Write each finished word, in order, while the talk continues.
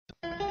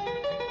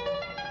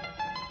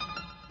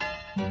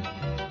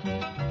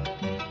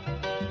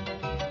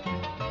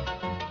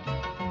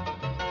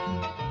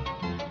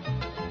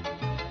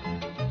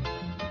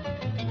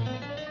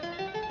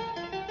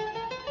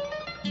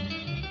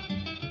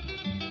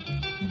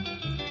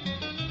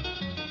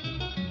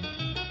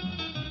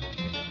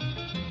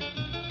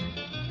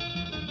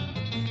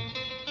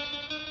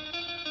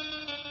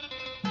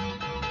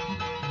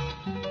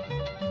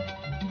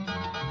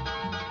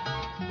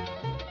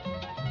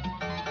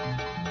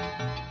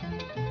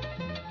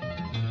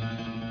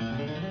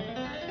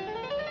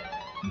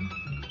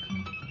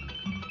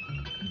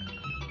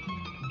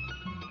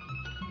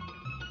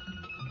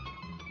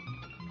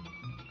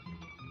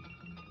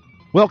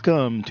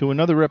Welcome to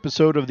another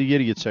episode of the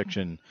Idiot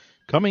Section,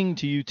 coming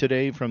to you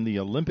today from the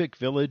Olympic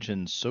Village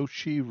in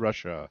Sochi,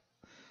 Russia.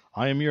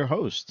 I am your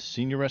host,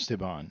 Senior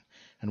Esteban,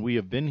 and we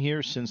have been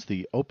here since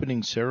the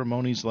opening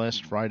ceremonies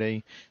last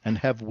Friday and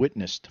have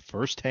witnessed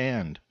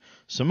firsthand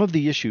some of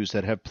the issues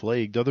that have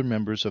plagued other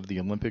members of the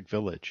Olympic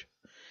Village.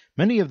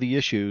 Many of the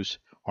issues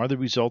are the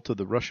result of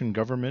the Russian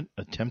government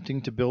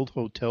attempting to build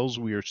hotels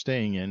we are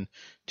staying in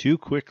too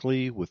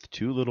quickly with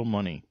too little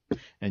money,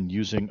 and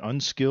using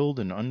unskilled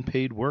and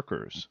unpaid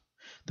workers.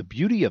 The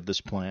beauty of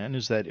this plan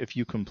is that if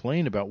you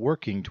complain about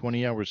working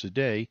 20 hours a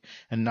day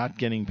and not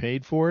getting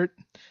paid for it,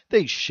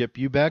 they ship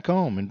you back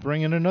home and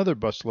bring in another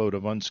busload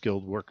of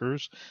unskilled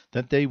workers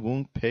that they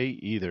won't pay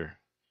either.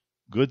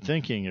 Good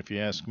thinking, if you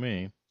ask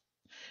me.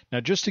 Now,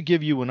 just to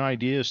give you an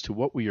idea as to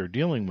what we are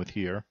dealing with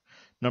here,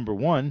 number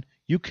one,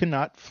 you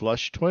cannot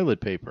flush toilet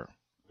paper.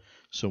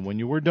 So when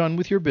you are done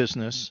with your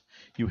business,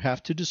 you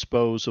have to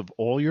dispose of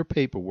all your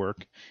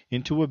paperwork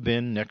into a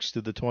bin next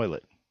to the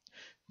toilet.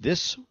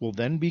 This will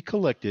then be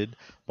collected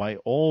by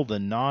all the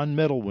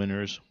non-medal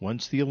winners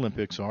once the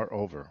Olympics are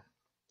over.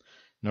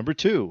 Number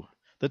two,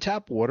 the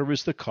tap water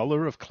is the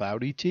color of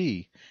cloudy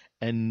tea,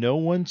 and no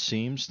one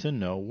seems to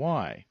know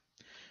why.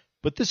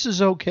 But this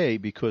is okay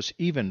because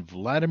even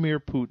Vladimir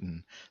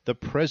Putin, the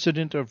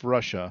president of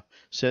Russia,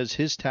 says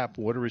his tap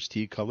water is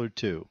tea-colored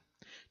too.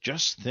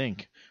 Just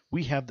think,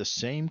 we have the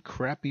same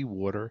crappy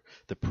water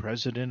the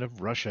president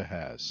of Russia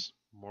has.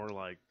 More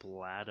like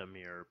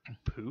Vladimir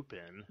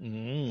Poopin.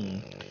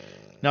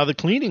 Now, the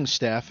cleaning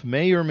staff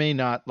may or may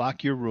not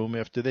lock your room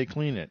after they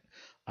clean it.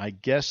 I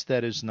guess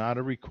that is not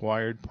a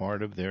required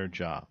part of their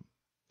job.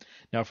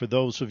 Now, for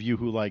those of you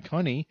who like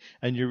honey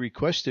and you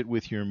request it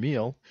with your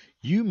meal,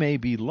 you may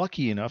be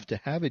lucky enough to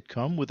have it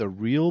come with a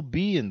real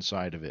bee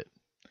inside of it.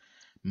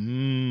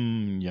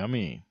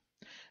 Yummy.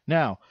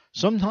 Now,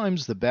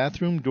 sometimes the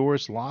bathroom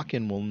doors lock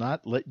and will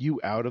not let you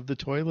out of the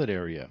toilet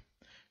area.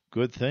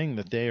 Good thing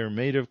that they are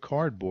made of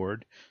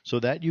cardboard so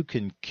that you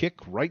can kick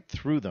right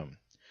through them.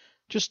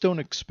 Just don't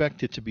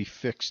expect it to be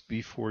fixed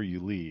before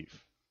you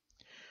leave.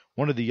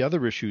 One of the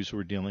other issues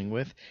we're dealing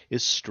with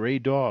is stray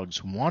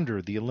dogs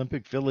wander the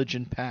Olympic Village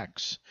in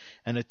packs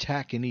and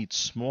attack and eat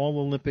small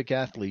Olympic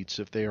athletes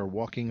if they are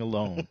walking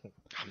alone.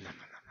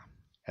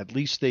 At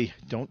least they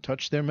don't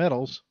touch their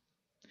medals.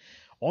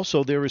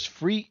 Also, there is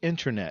free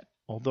internet,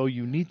 although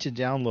you need to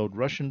download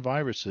Russian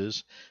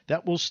viruses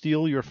that will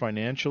steal your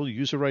financial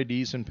user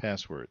IDs and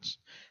passwords.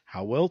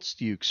 How else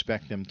do you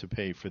expect them to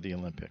pay for the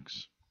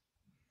Olympics?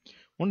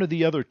 One of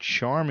the other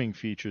charming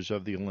features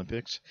of the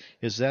Olympics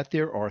is that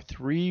there are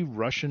 3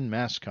 Russian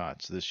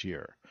mascots this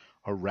year: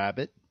 a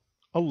rabbit,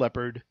 a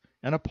leopard,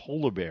 and a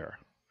polar bear.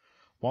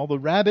 While the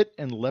rabbit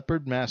and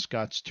leopard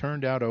mascots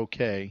turned out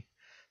okay,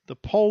 the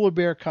polar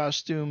bear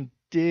costume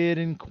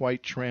didn't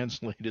quite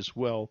translate as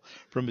well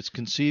from its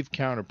conceived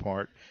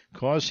counterpart,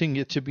 causing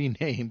it to be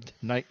named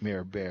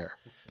Nightmare Bear.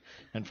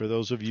 And for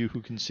those of you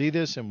who can see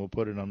this, and we'll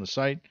put it on the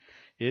site,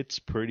 it's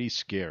pretty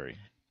scary.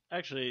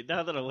 Actually,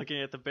 now that I'm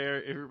looking at the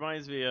bear, it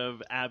reminds me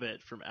of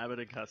Abbott from Abbott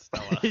and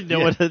Costello. You know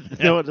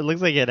what it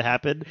looks like it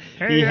happened?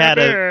 He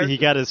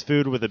got his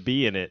food with a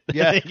bee in it.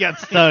 Yeah. He got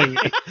stung.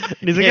 And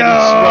he's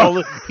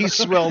like, he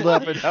swelled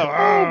up and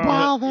oh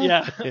bother.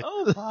 Yeah.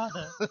 Oh,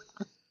 bother.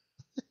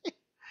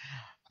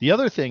 The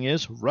other thing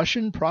is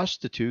Russian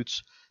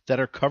prostitutes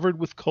that are covered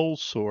with cold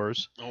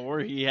sores.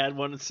 Or he had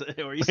one,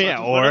 or he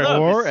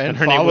and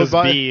her name was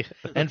Bee.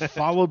 And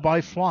followed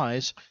by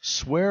flies,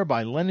 swear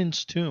by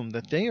Lenin's tomb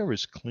that they are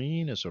as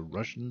clean as a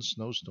Russian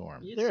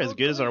snowstorm. They're as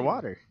good as our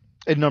water.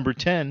 And number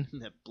 10,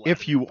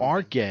 if you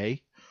are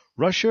gay,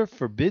 Russia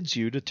forbids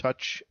you to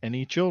touch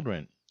any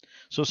children.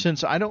 So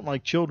since I don't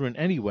like children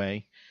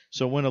anyway,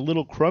 so when a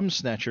little crumb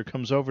snatcher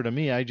comes over to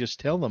me, I just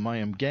tell them I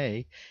am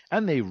gay,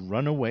 and they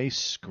run away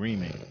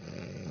screaming.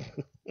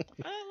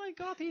 Oh my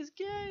God, he's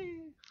gay.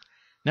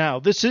 Now,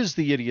 this is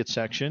the Idiot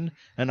Section,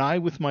 and I,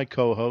 with my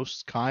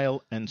co-hosts,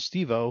 Kyle and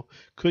Steve-O,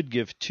 could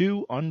give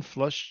 2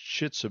 unflushed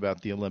shits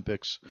about the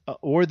Olympics,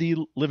 or the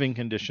living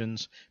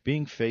conditions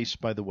being faced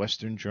by the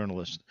Western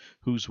journalist,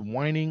 who's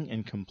whining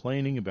and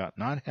complaining about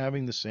not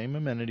having the same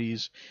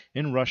amenities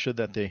in Russia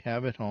that they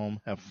have at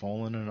home have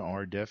fallen on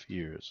our deaf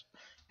ears.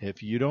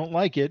 If you don't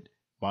like it,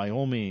 by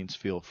all means,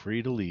 feel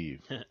free to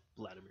leave.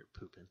 Vladimir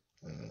Poopin.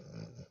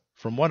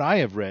 From what I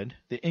have read,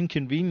 the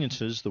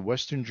inconveniences the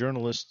Western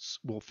journalists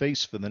will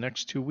face for the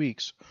next 2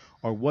 weeks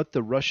are what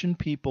the Russian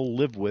people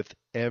live with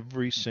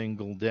every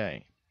single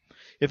day.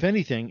 If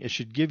anything, it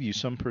should give you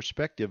some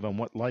perspective on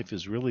what life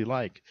is really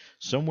like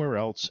somewhere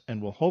else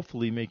and will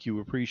hopefully make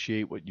you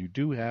appreciate what you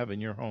do have in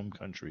your home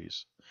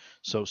countries.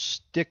 So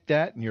stick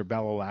that in your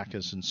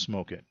balalakas and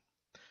smoke it.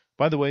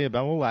 By the way, a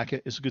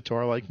balalaka is a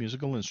guitar-like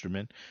musical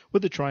instrument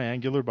with a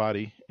triangular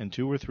body and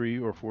 2 or 3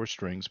 or 4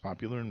 strings,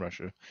 popular in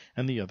Russia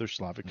and the other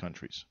Slavic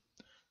countries.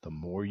 The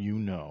more you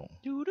know.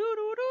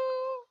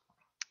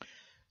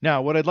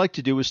 Now, what I'd like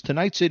to do is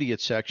tonight's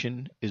Idiot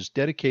section is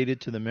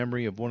dedicated to the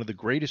memory of one of the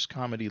greatest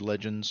comedy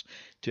legends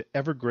to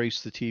ever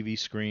grace the TV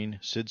screen,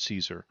 Sid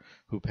Caesar,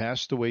 who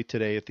passed away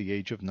today at the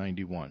age of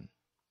 91.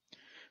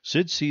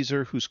 Sid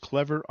Caesar, whose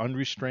clever,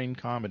 unrestrained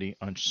comedy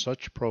on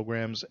such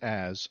programs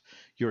as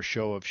Your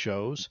Show of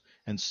Shows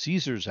and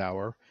Caesar's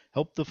Hour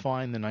helped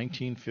define the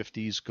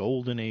 1950s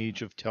golden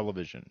age of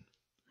television.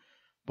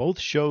 Both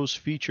shows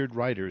featured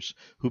writers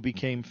who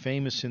became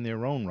famous in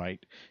their own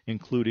right,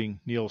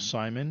 including Neil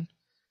Simon,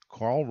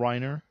 Carl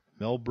Reiner,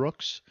 Mel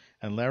Brooks,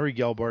 and Larry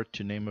Gelbart,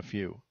 to name a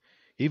few.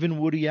 Even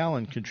Woody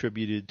Allen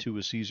contributed to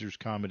a Caesar's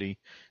comedy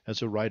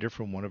as a writer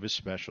from one of his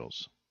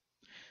specials.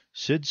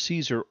 Sid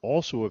Caesar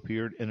also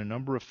appeared in a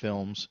number of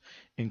films,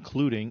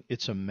 including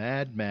It's a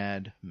Mad,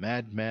 Mad,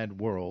 Mad, Mad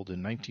World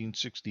in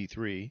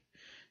 1963,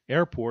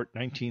 Airport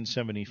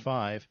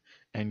 1975,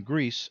 and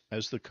Grease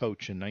as the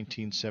coach in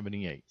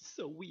 1978.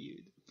 So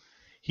weird.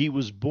 He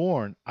was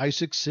born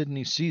Isaac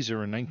Sidney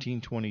Caesar in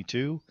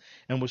 1922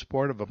 and was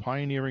part of a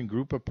pioneering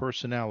group of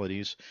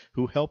personalities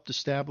who helped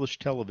establish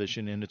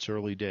television in its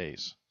early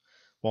days.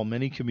 While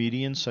many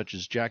comedians such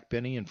as Jack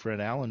Benny and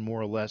Fred Allen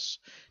more or less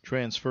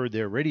transferred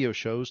their radio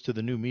shows to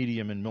the new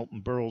medium in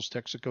Milton Berle's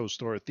Texaco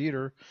Star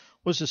Theater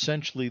was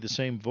essentially the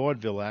same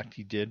vaudeville act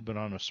he did but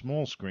on a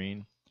small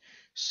screen,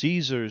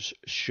 Caesar's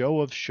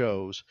Show of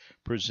Shows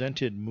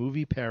presented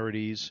movie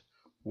parodies,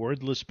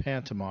 wordless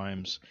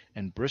pantomimes,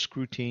 and brisk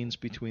routines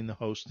between the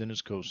host and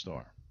his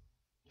co-star.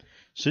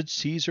 Sid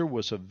Caesar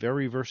was a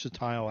very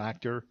versatile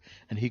actor,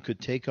 and he could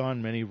take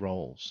on many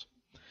roles.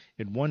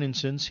 In one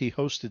instance, he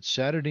hosted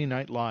Saturday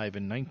Night Live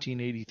in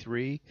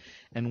 1983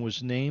 and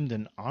was named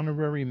an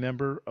honorary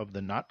member of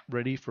the Not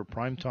Ready for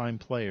Primetime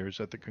Players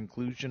at the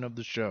conclusion of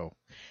the show,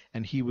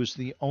 and he was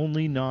the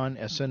only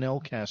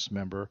non-SNL cast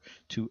member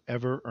to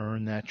ever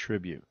earn that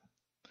tribute.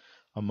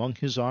 Among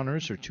his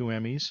honors are 2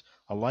 Emmys,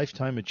 a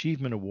Lifetime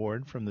Achievement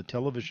Award from the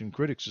Television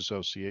Critics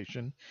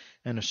Association,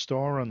 and a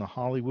star on the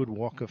Hollywood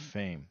Walk of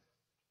Fame.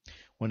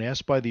 When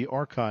asked by the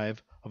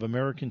Archive of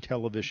American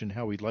Television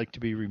how he'd like to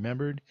be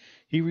remembered,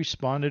 he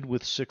responded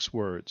with 6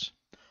 words.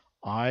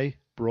 I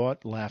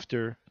brought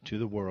laughter to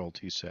the world,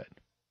 he said.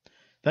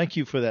 Thank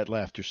you for that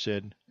laughter,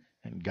 Sid,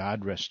 and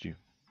God rest you.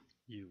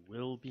 You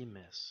will be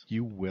missed.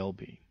 You will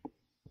be.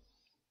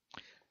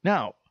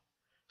 Now,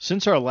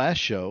 since our last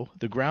show,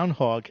 the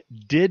groundhog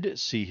did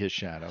see his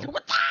shadow.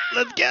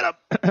 Let's get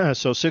him!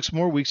 So 6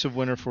 more weeks of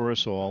winter for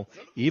us all,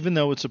 even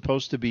though it's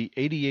supposed to be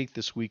 88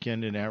 this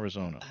weekend in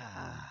Arizona.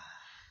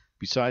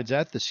 Besides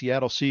that, the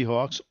Seattle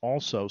Seahawks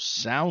also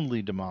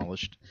soundly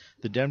demolished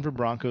the Denver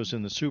Broncos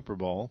in the Super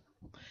Bowl,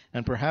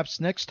 and perhaps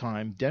next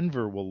time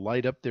Denver will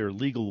light up their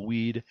legal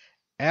weed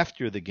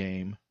after the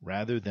game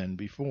rather than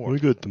before. I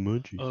got the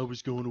munchies. I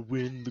was going to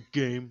win the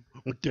game,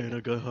 but then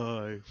I got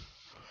high.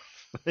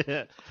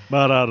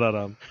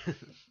 Ba-da-da-dum.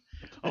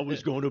 I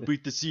was going to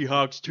beat the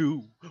Seahawks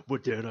too,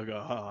 but then I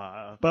got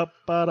high.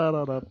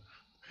 Ba-ba-da-da-dum.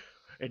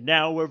 And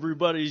now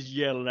everybody's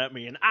yelling at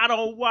me, and I don't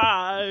know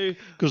why.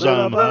 'Cause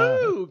I'm high.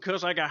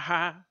 Because I got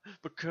high.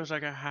 Because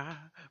I got high.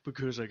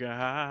 Because I got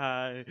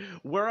high.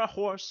 We're a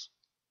horse.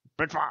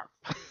 Brett Favre.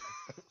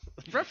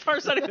 Brett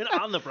Favre's not even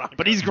on the Broncos.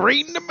 But he's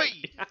green to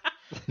me.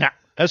 Now,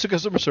 as a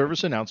customer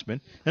service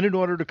announcement, and in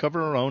order to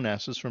cover our own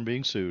asses from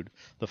being sued,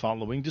 the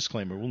following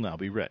disclaimer will now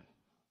be read.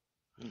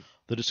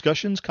 The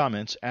discussions,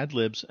 comments,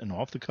 ad-libs, and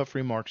off-the-cuff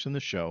remarks in the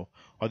show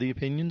are the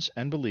opinions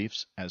and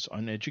beliefs, as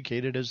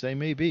uneducated as they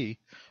may be,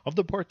 of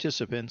the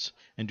participants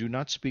and do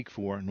not speak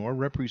for nor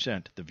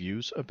represent the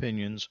views,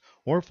 opinions,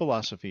 or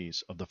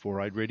philosophies of the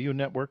Four-Eyed Radio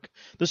Network,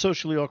 the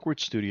Socially Awkward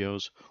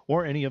Studios,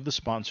 or any of the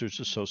sponsors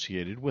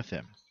associated with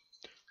them.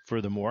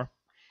 Furthermore,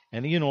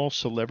 any and all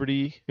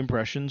celebrity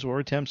impressions or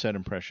attempts at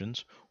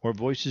impressions or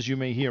voices you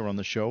may hear on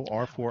the show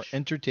are for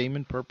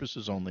entertainment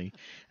purposes only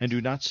and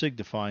do not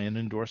signify an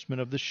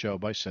endorsement of the show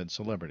by said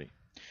celebrity.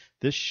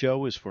 This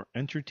show is for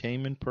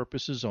entertainment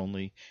purposes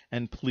only,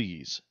 and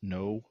please,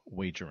 no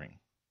wagering.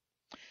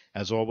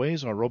 As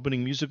always, our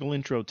opening musical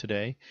intro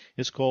today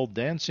is called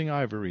Dancing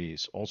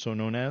Ivories, also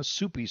known as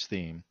Soupy's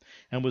Theme,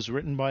 and was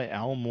written by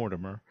Al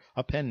Mortimer,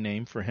 a pen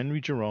name for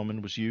Henry Jerome,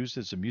 and was used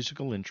as a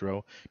musical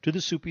intro to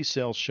the Soupy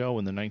Sales show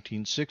in the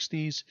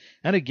 1960s,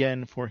 and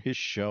again for his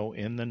show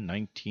in the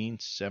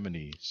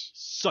 1970s.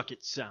 Suck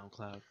it,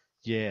 SoundCloud.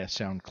 Yeah,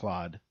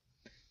 SoundCloud.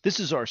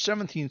 This is our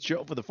 17th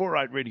show for the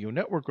Four-Eyed Radio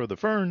Network, or the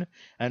Fern,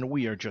 and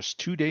we are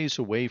just 2 days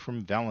away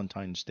from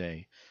Valentine's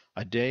Day,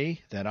 a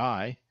day that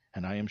I,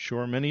 and I am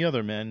sure many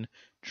other men,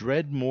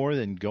 dread more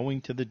than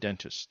going to the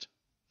dentist.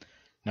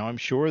 Now I'm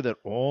sure that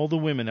all the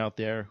women out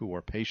there who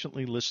are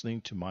patiently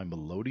listening to my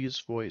melodious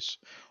voice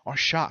are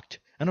shocked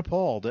and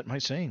appalled at my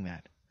saying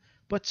that.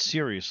 But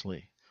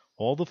seriously,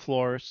 all the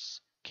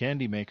florists,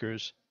 candy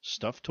makers,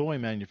 stuffed toy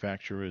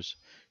manufacturers,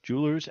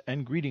 jewelers,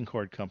 and greeting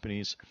card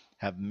companies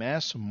have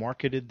mass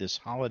marketed this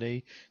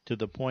holiday to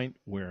the point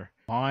where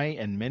I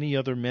and many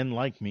other men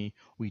like me,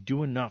 we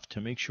do enough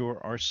to make sure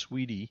our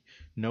sweetie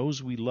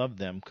knows we love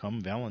them come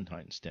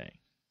Valentine's Day.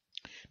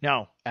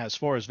 Now, as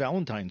far as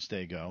Valentine's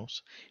Day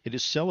goes, it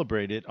is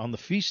celebrated on the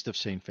feast of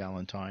St.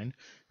 Valentine,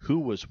 who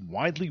was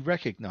widely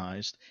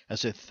recognized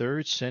as a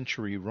 3rd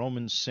century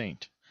Roman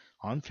saint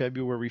on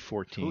February Who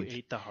 14th,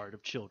 ate the heart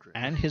of children?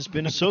 and has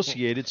been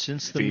associated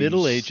since the Feast.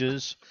 Middle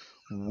Ages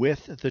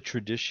with the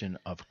tradition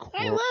of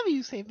I love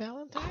you, St.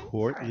 Valentine.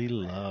 courtly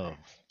love.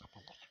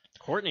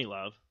 Courtney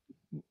Love,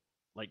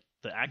 like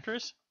the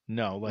actress.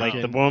 No, Like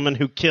in, the woman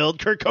who killed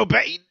Kurt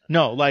Cobain.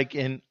 no, like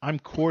in I'm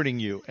courting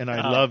you and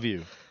I Oh. love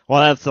you.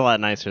 Well, that's a lot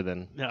nicer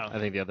than No. I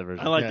think the other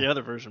version. I like Yeah. the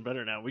other version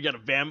better now. We got a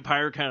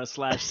vampire kind of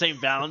slash St.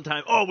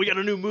 Valentine. Oh, we got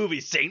a new movie,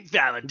 St.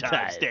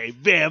 Valentine's Day,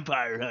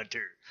 Vampire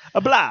Hunter.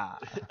 A blah.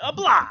 A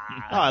blah.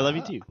 Oh, I love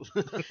you too.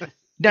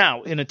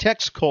 Now, in a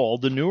text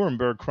called the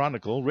Nuremberg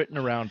Chronicle, written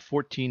around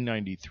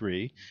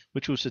 1493,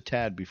 which was a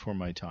tad before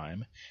my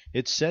time,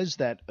 it says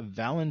that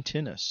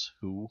Valentinus,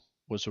 who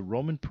was a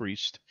Roman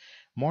priest,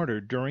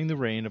 martyred during the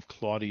reign of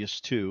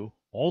Claudius II,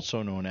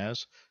 also known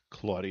as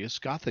Claudius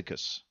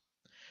Gothicus.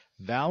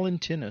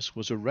 Valentinus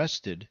was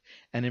arrested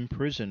and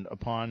imprisoned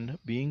upon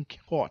being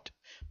caught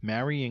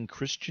marrying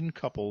Christian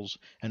couples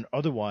and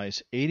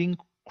otherwise aiding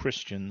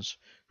Christians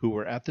who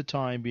were at the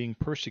time being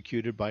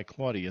persecuted by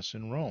Claudius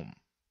in Rome.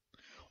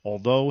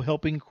 Although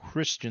helping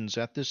Christians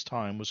at this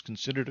time was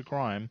considered a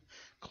crime,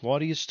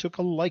 Claudius took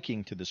a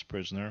liking to this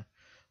prisoner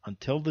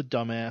until the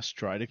dumbass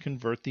tried to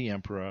convert the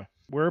emperor,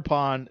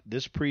 whereupon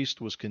this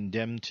priest was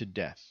condemned to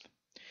death.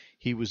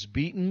 He was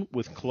beaten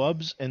with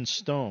clubs and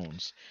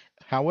stones.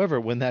 However,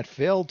 when that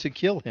failed to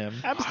kill him...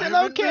 I'm still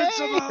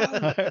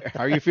okay.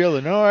 How are you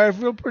feeling? Oh, I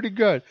feel pretty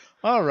good.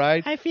 All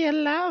right. I feel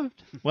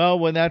loved. Well,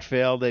 when that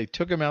failed, they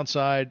took him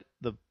outside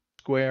the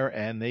square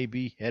and they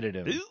beheaded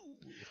him.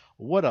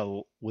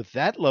 With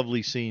that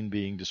lovely scene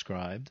being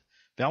described,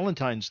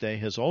 Valentine's Day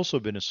has also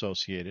been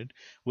associated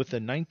with the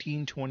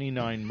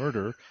 1929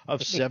 murder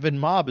of 7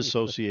 mob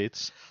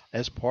associates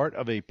as part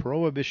of a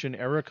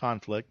Prohibition-era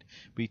conflict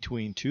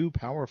between 2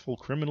 powerful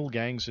criminal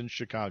gangs in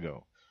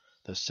Chicago,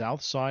 the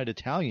South Side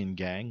Italian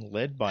gang,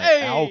 led by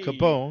Al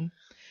Capone,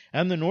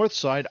 and the North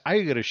Side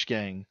Irish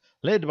gang,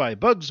 led by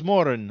Bugs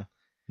Moran,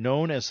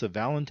 known as the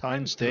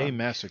Valentine's Day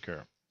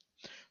Massacre.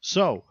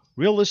 So,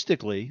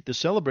 realistically, the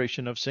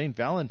celebration of St.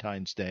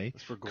 Valentine's Day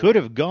could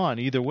have gone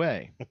either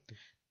way.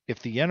 If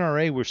the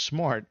NRA were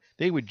smart,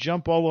 they would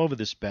jump all over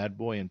this bad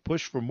boy and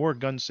push for more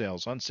gun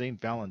sales on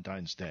St.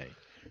 Valentine's Day.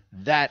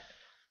 That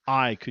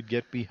I could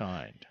get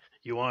behind.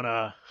 You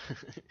wanna?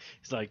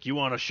 It's like you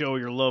wanna show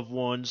your loved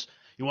ones.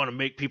 You wanna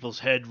make people's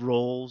head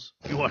rolls.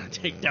 You wanna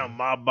take down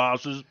mob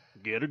bosses.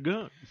 Get a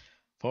gun.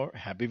 For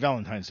Happy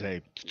Valentine's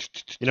Day.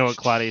 You know what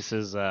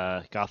Claudius's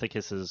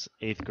Gothicus's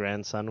 8th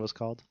grandson was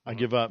called? I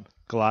give up.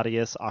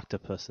 Gladius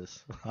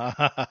Octopuses,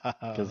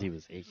 because he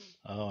was 8.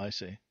 Oh, I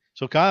see.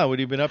 So, Kyle, what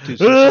have you been up to since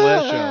the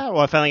last show? Well,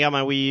 I finally got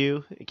my Wii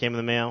U. It came in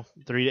the mail.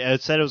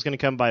 It said it was going to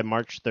come by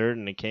March 3rd,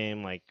 and it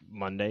came like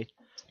Monday.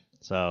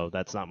 So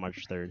that's not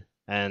March 3rd.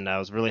 And I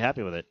was really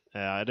happy with it.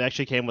 It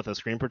actually came with a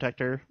screen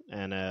protector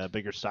and a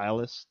bigger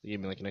stylus. They gave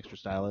me like an extra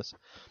stylus.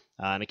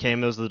 And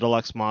it was the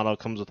deluxe model,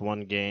 comes with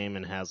 1 game,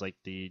 and has like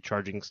the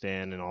charging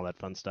stand and all that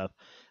fun stuff.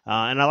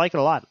 And I like it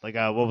a lot. Like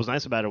what was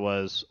nice about it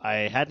was I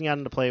hadn't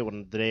gotten to play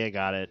it the day I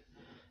got it,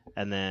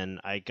 and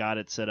then I got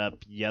it set up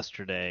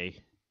yesterday.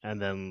 And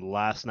then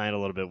last night a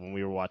little bit when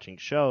we were watching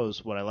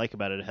shows, what I like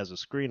about it has a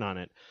screen on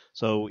it.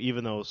 So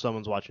even though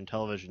someone's watching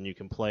television, you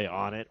can play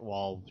on it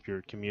while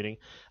you're commuting.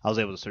 I was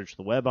able to search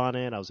the web on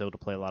it. I was able to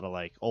play a lot of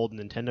like old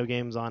Nintendo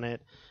games on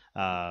it.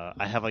 I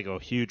have like a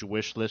huge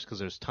wish list because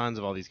there's tons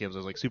of all these games.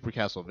 There's like Super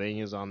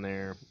Castlevania's on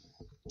there.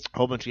 A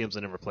whole bunch of games I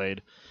never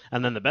played.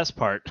 And then the best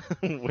part,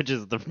 which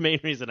is the main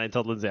reason I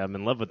told Lindsay I'm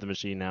in love with the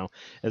machine now,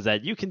 is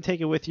that you can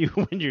take it with you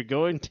when you're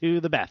going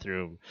to the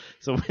bathroom.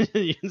 So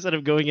instead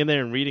of going in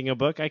there and reading a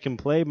book, I can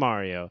play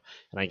Mario.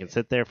 And I can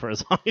sit there for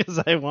as long as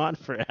I want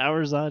for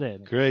hours on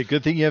end. Great.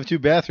 Good thing you have 2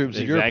 bathrooms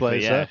in your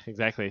place, yeah, huh?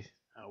 exactly.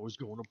 I was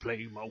gonna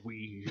play my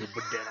Wii,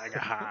 but then I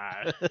got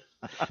high.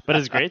 But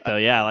it's great, though.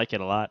 Yeah, I like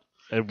it a lot.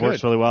 It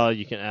works really well.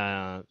 You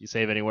can you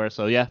save anywhere.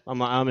 So, yeah,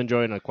 I'm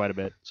enjoying it quite a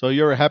bit. So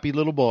you're a happy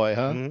little boy,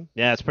 huh? Mm-hmm.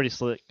 Yeah, it's pretty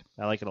slick.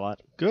 I like it a lot.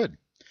 Good.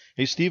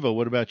 Hey, Steve-O,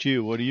 what about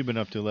you? What have you been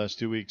up to the last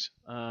 2 weeks?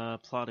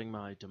 Plotting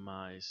my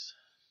demise.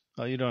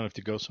 Oh, you don't have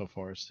to go so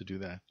far as to do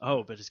that.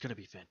 Oh, but it's gonna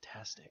be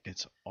fantastic.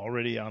 It's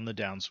already on the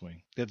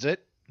downswing. That's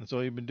it? That's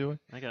all you've been doing?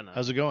 I got nothing.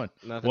 How's it going?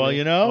 Nothing Well, new.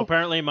 you know, Well,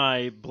 apparently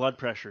my blood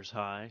pressure's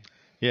high.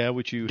 Yeah,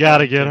 which you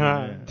Gotta had get to,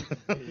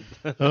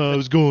 high. I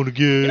was going to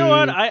get You know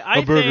what? I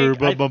a burger, think,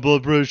 but my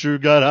blood pressure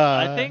got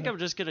high. I think I'm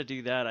just gonna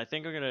do that. I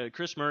think I'm gonna.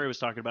 Chris Murray was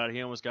talking about it.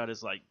 He almost got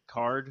his like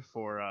card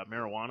for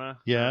marijuana.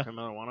 Yeah. American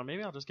marijuana.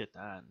 Maybe I'll just get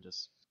that and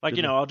just like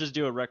Good I'll just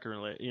do a record.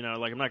 Like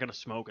I'm not gonna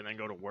smoke and then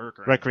go to work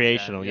or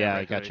Recreational, anything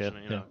like that. I gotcha.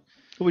 recreational, You know.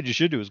 What you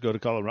should do is go to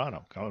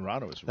Colorado.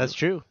 Colorado is That's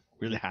true.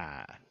 really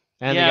high.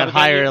 And yeah, they but got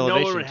higher then, elevation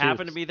You know what would too.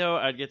 happen to me though?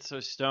 I'd get so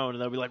stoned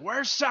and they'll be like,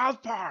 "Where's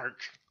South Park?"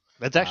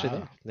 That's actually Wow.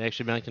 there. They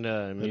actually mentioned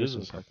That is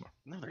amusement a park.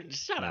 No,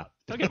 shut up.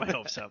 Don't get my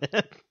hopes up.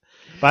 But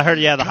I heard,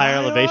 the higher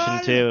Come elevation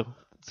on. too.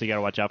 So you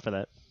gotta watch out for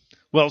that.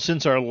 Well,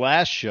 since our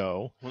last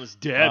show, What was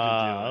Dad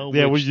doing?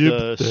 Yeah, which well,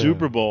 you- the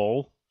Super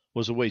Bowl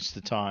was a waste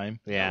of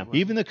time. Yeah.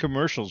 Even the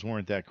commercials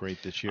weren't that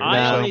great this year.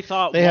 I No. only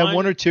thought They had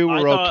one or two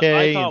were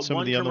okay, I thought and some of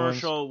one the other ones.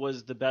 commercial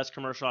was the best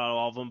commercial out of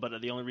all of them. But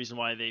the only reason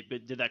why they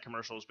did that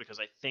commercial is because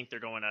I think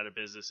they're going out of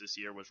business this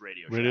year. Was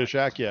Radio Shack. Radio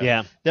Shack, yeah.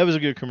 Yeah. That was a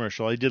good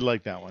commercial. I did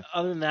like that one.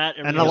 Other than that,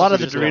 And everything a lot of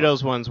else the was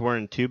just- Doritos ones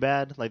weren't too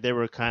bad. Like they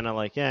were kind of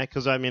like,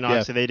 because I mean,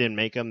 obviously they didn't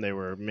make them. They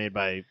were made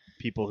by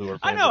people who were.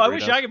 I fans know. of I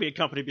wish Doritos. I could be a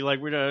company. Be like,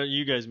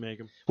 you guys make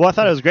them. Well, I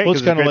thought it was great. Well,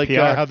 it's 'cause kind of great like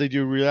PR. how they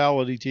do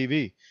reality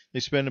TV. They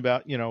spend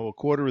about a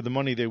quarter of the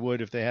money they would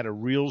if they had a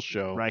real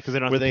show, Right, because they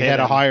don't have where to they pay had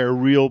to them. hire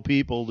real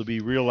people to be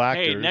real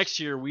actors. Hey, next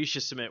year we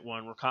should submit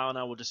one where Kyle and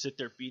I will just sit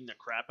there beating the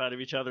crap out of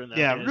each other, and then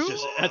Yeah.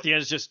 at the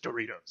end it's just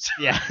Doritos.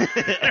 Yeah.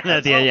 And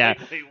at the end, yeah.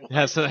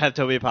 Have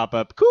Toby pop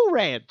up. Cool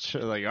Ranch.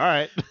 Like, all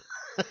right.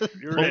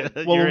 You're Well,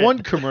 in. well, You're in. one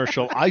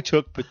commercial I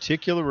took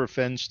particular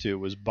offense to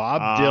was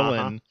Bob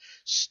Dylan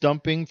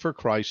stumping for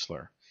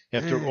Chrysler.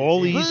 After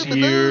all these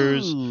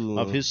years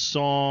of his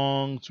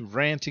songs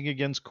ranting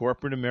against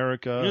corporate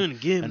America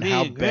and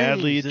how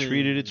badly it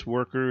treated its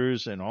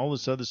workers and all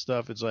this other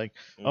stuff, it's like,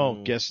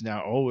 guess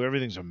now,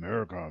 everything's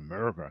America,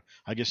 America.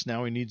 I guess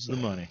now he needs the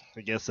money.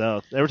 I guess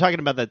so. They were talking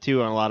about that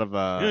too on a lot of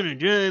Gonna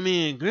drive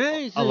me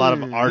crazy. a lot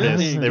of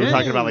artists. They were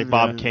talking about like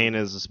Bob Crazy. Kane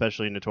is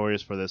especially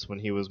notorious for this. When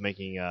he was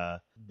making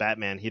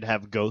Batman, he'd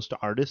have ghost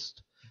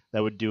artists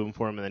that would do them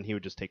for him, and then he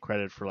would just take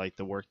credit for like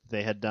the work that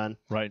they had done.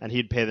 Right. And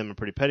he'd pay them a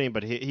pretty penny,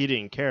 but he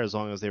didn't care as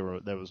long as there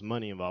was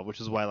money involved,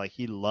 which is why like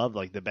he loved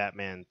like the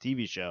Batman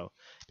TV show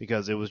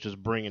because it was just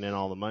bringing in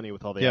all the money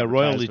with all the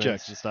royalty advertisements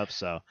checks and stuff.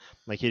 So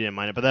like he didn't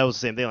mind it, but that was the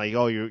same thing. Like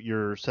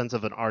your sense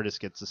of an artist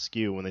gets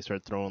askew when they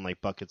start throwing like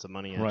buckets of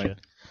money at Right. you.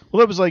 Well,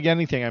 that was like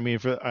anything. I mean,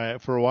 for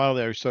a while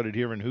there, I started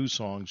hearing Who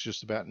songs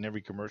just about in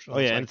every commercial. Oh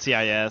yeah, It's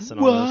NCIS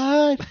and like,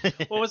 all what? those.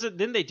 What was it?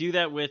 Didn't they do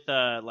that with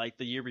like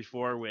the year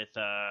before with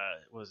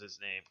what was his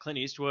name? Clint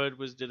Eastwood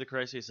did the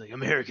crisis. He's like,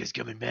 America's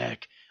coming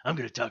back. I'm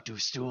gonna talk to a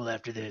stool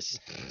after this.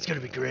 It's gonna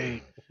be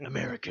great,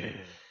 America.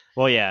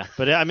 Well, yeah,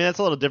 but I mean that's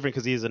a little different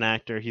because he's an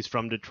actor. He's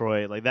from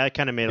Detroit. Like that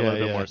kind of made a little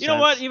bit more sense. You know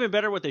what? Even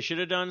better, what they should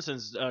have done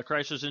since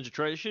Chrysler's in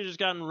Detroit, they should have just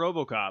gotten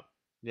RoboCop.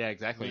 Yeah,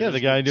 exactly. Yeah, the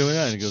guy doing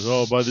that. And he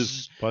goes, buy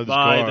this Buy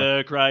car.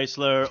 the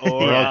Chrysler, or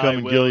Or I'll come I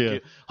and will kill you.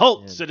 kill-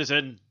 Halt, Yeah.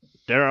 citizen.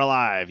 They're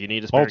alive. You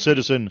need a spare Halt, key.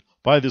 citizen,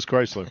 buy this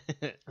Chrysler.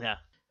 Yeah.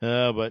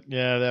 But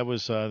yeah, that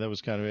was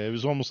kind of it. It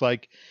was almost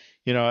like,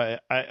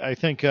 I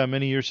think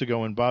many years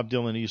ago when Bob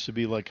Dylan used to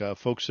be like a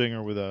folk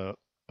singer with a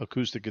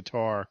acoustic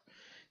guitar,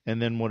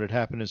 and then what had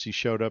happened is he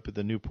showed up at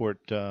the Newport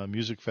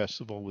Music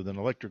Festival with an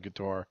electric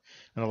guitar,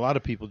 and a lot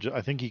of people,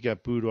 I think he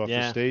got booed off the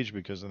Yeah. stage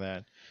because of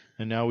that,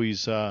 and now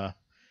he's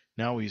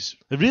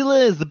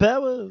Realize the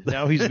power.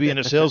 now he's being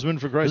a salesman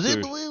for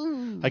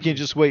Chrysler. I can't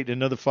just wait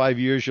another 5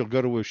 years. You'll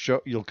go to a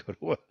show. You'll go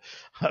to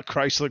a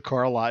Chrysler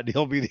car lot, and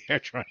he'll be there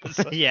trying to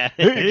say, Yeah.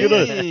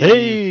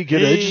 Hey, can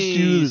I just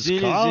use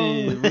this car?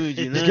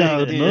 It's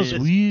got nice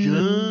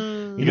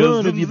wheels. He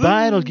goes, if you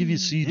buy it, I'll give you a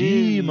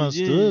CD and my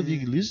stuff. You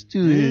can listen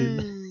to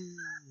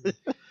it.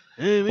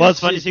 Well, it's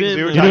funny too, 'cause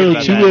we were You talking know,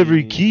 about to that.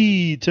 every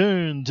key,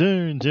 turn.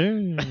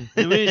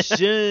 I wish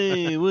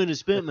I would have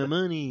spent my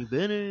money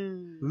better.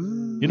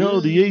 You know,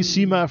 the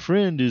AC, my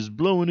friend, is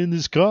blowing in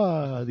this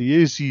car. The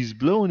AC's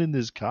blowing in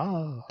this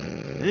car.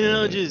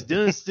 Just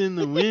dust in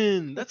the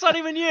wind. That's not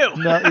even you.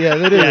 No, yeah,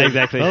 that is. Yeah,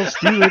 exactly. I'll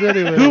steal it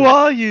anyway. Who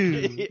are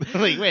you?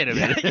 Like, wait a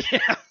minute.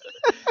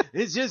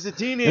 It's just a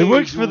teenage. It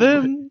works for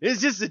them.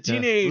 It's just a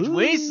teenage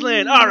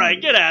wasteland. All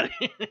right, get out of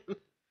here.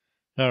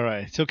 All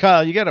right. So,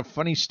 Kyle, you got a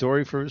funny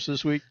story for us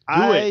this week?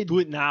 Do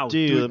it now.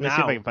 Dude, let me see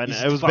if I can find it.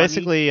 It was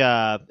basically,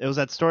 it was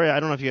that story. I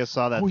don't know if you guys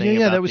saw that Oh, thing.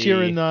 yeah, about that was the,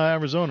 here in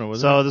Arizona,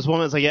 wasn't So this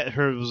woman's like, it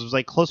was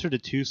like closer to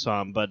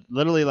Tucson, but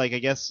literally, like, I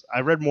guess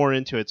I read more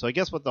into it. So I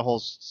guess what the whole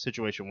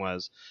situation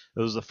was, it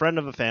was a friend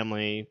of a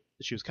family.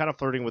 She was kind of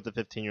flirting with the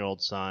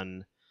 15-year-old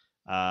son.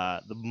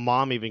 The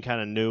mom even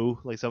kind of knew,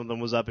 like, something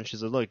was up, and she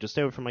said, "Look, just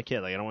stay away from my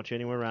kid. Like, I don't want you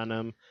anywhere around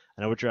him.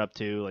 I know what you're up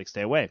to. Like,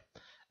 stay away."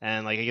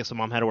 And like, I guess the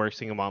mom had to work,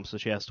 single mom, so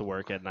she has to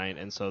work at night.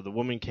 And so the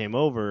woman came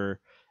over,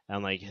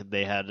 and like,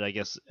 they had, I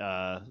guess,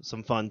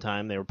 some fun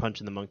time. They were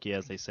punching the monkey,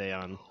 as they say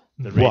on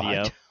the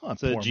radio. What?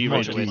 So Poor G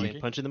monkey. radio,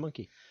 punching the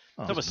monkey.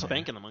 Oh, That was man.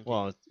 spanking the monkey.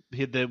 Well,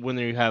 when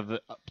you have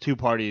two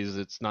parties,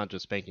 it's not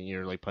just spanking.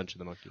 You're like punching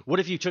the monkey. What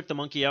if you took the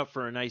monkey out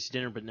for a nice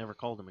dinner but never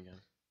called him again?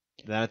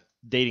 That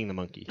dating the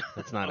monkey.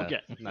 That's not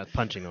Okay. not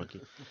punching the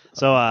monkey.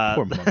 So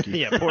Poor monkey.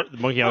 yeah, the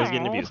monkey always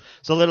getting abused.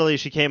 So literally,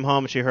 she came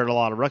home. She heard a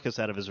lot of ruckus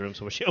out of his room.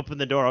 So when she opened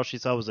the door, all she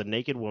saw was a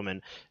naked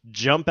woman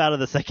jump out of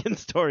the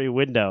second-story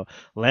window,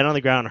 land on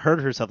the ground,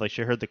 hurt herself. Like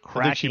she heard the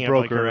cracking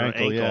broke of like, her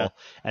ankle, yeah.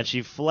 and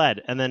she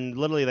fled. And then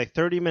literally like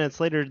 30 minutes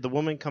later, the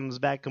woman comes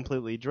back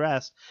completely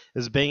dressed,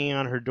 is banging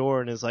on her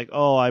door, and is like,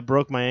 "Oh, I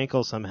broke my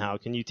ankle somehow.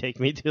 Can you take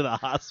me to the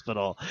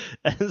hospital?"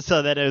 And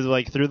so then it was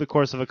like through the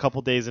course of a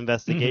couple days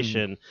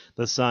investigation,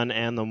 the son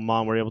and the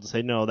mom were able to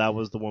say, no, that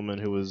was the woman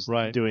who was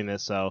doing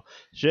this. So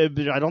I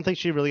don't think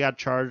she really got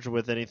charged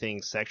with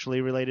anything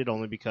sexually related,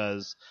 only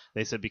because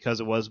they said because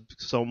it was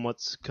somewhat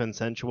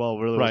consensual,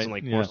 it really wasn't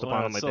like forced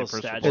upon them like they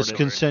first reported. As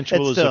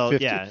consensual as a 15.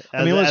 Yeah,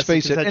 I mean, let's as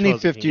face it, any consensual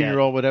as it can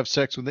 15-year-old would have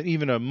sex with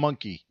even a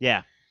monkey.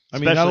 Yeah. I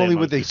mean, not only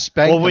would they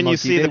spank well, the when monkey, you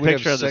see they the would have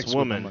picture of sex this with the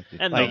woman, monkey.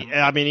 And like,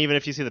 I mean, even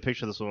if you see the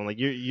picture of this woman, like,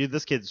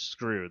 this kid's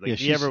screwed. Like, Yeah, if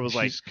he ever was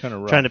like kinda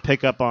rough. trying to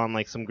pick up on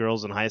like some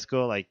girls in high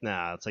school, like,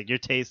 nah, it's like your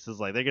taste is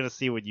like they're gonna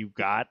see what you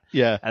got,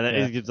 Yeah, and then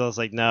it's just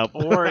like, no,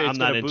 Or I'm it's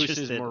not going to boost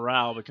interested. his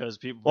morale because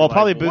people. Well, are like,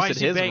 probably why boosted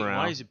is he his bang-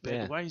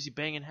 morale. Why is he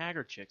banging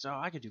haggard chicks? Oh,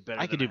 I could do better.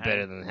 I could than do a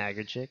better haggard. than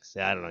haggard chicks.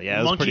 Yeah, I don't know. Yeah,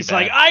 it was pretty Monkey's bad.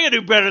 like, I could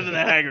do better than a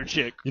haggard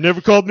chick. You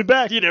never called me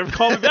back. You never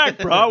called me back,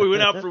 bro. We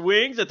went out for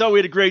wings. I thought we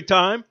had a great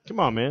time. Come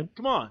on, man.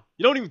 Come on.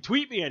 You don't even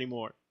tweet me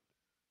anymore.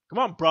 Come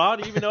on, bro.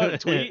 Do you even know how to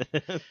tweet?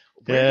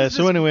 Yeah.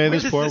 So anyway, where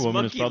this does poor this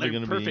woman is monkey probably learn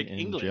going to be perfect in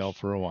English? jail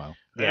for a while.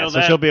 Yeah, Well, so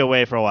that- she'll be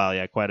away for a while.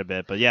 Yeah, quite a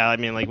bit. But yeah, I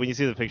mean, like when you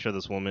see the picture of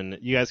this woman,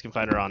 you guys can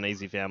find her on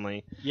AZ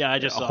Family. Yeah, I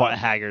just saw it.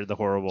 Haggard, the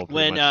horrible,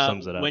 pretty much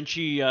sums it up. When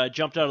she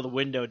jumped out of the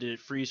window, did it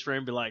freeze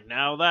frame be like,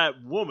 now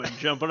that woman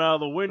jumping out of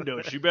the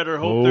window, she better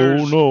hope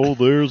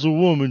There's a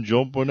woman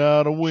jumping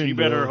out a window. She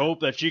better hope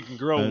that she can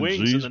grow And wings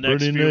in she's the next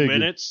pretty few naked.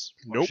 minutes.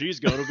 Nope.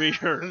 She's going to be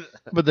hurt.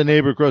 But the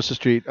neighbor across the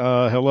street,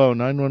 hello,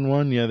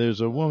 911. Yeah,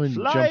 there's a woman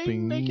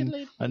Flying naked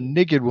lady. a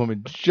naked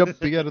woman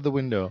jumping out of the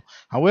window.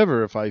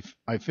 However, if I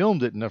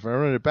filmed it and if I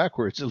run it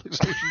backwards, it looks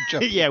like she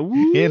jumped Yeah,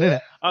 woo. in and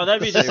out. Oh,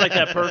 that'd be just like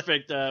that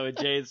perfect with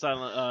Jay and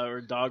Silent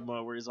or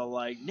Dogma, where he's all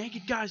like,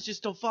 "Naked guys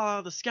just don't fall out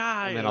of the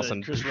sky." And then all of a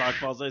sudden- Chris Rock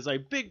falls out. He's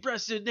like,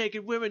 "Big-breasted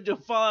naked women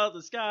don't fall out of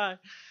the sky."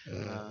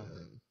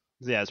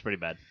 Yeah, it's pretty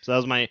bad. So that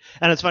was my,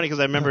 and it's funny because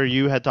I remember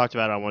you had talked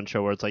about it on one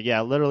show where it's like,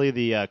 yeah, literally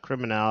the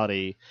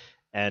criminality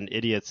and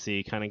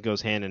idiocy kind of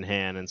goes hand in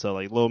hand, and so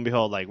like lo and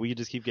behold, like we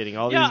just keep getting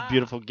all these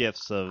beautiful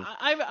gifts of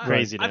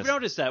craziness. I've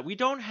noticed that we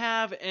don't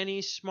have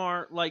any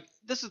smart like.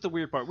 This is the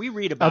weird part. We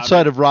read about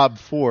Outside of Rob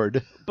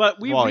Ford. But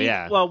we Well, read,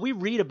 yeah. well, we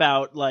read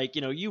about like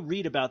you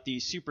read about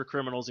these super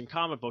criminals in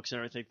comic books and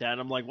everything like that.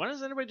 And I'm like, why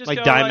doesn't anybody just like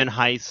go, diamond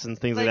like, heists and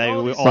things like like that,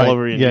 all these- all Right.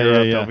 over in Yeah, Europe.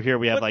 yeah, yeah. Over here,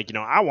 we have But- like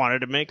I wanted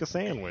to make a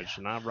sandwich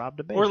and I robbed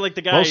a bank. or like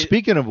the guy? Well,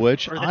 speaking of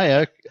which, or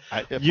the-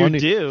 You funny,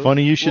 do.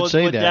 Funny you should well,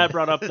 say when that. Dad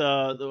brought up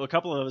a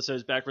couple of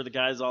episodes back where the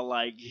guy's all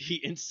like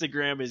he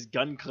Instagram his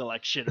gun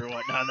collection or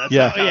whatnot. That's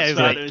Yeah. how it Yeah, comes he's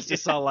out. like- It was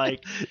just all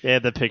like, yeah,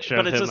 the picture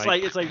but of it's him just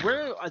like,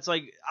 it's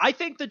like I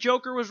think the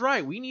Joker was right.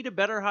 We need a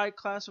better high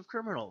class of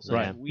criminals.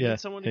 Right. And we Yeah. need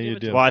someone to Yeah, give you it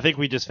do. to. well, I think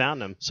we just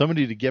found him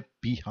Somebody to get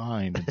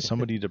behind and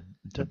somebody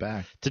to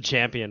back. to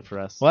champion for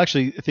us. Well,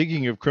 actually,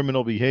 thinking of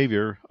criminal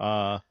behavior,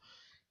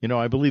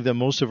 I believe that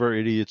most of our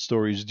idiot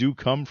stories do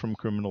come from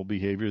criminal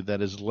behavior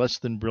that is less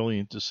than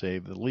brilliant, to say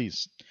the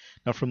least.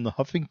 Now, from the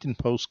Huffington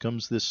Post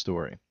comes this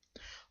story.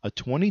 A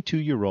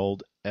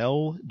 22-year-old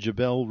El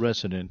Jebel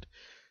resident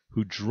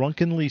who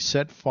drunkenly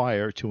set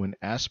fire to an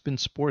Aspen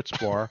sports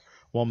bar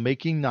while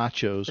making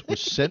nachos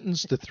was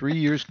sentenced to 3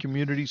 years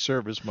community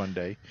service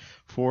Monday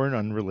for an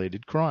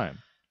unrelated crime.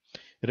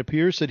 It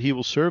appears that he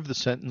will serve the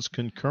sentence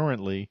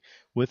concurrently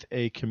with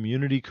a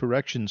community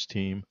corrections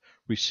team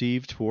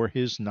received for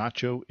his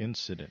nacho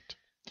incident.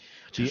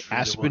 The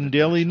Aspen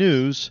Daily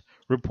News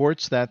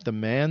reports that the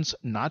man's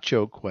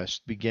nacho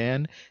quest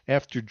began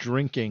after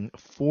drinking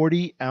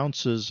 40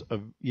 ounces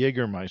of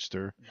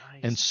Jägermeister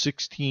Nice. and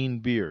 16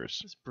 beers.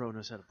 This bro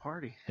knows how to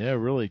party. Yeah,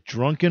 really.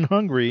 Drunk and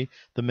hungry,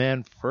 the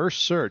man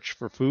first searched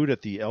for food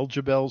at the El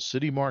Jebel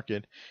City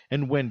Market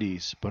and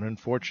Wendy's, but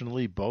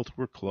unfortunately both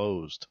were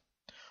closed.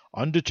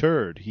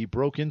 Undeterred, he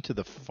broke into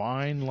the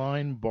Fine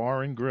Line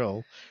Bar and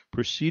Grill,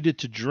 proceeded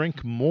to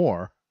drink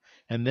more,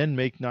 and then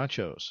make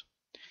nachos.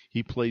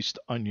 He placed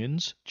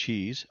onions,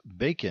 cheese,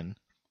 bacon,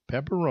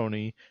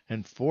 pepperoni,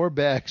 and 4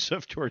 bags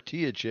of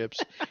tortilla chips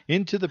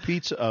into the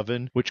pizza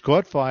oven, which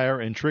caught fire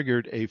and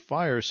triggered a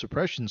fire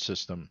suppression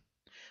system.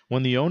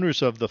 When the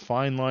owners of the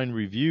Fine Line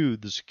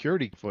reviewed the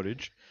security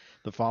footage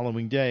the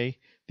following day,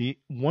 the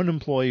one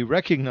employee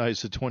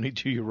recognized the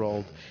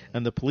 22-year-old,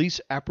 and the police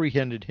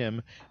apprehended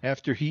him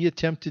after he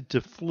attempted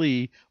to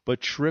flee but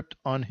tripped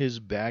on his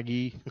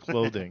baggy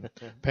clothing.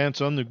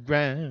 Pants on the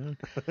ground,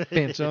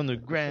 pants on the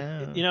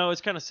ground. You know,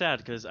 it's kind of sad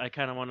because I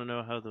kind of want to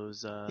know how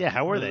those.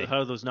 How were they?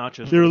 How those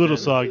nachos? They're a were little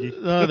then. soggy,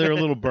 They're a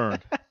little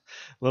burned, a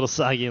little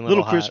soggy, and a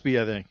little hot. crispy,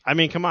 I think. I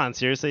mean, come on,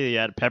 seriously, he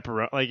had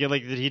pepperoni. Like,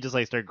 did he just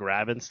like start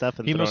grabbing stuff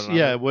and He throwing must, it on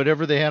yeah, there?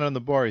 whatever they had on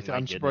the bar. My I'm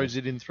goodness. surprised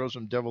he didn't throw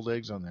some deviled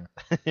eggs on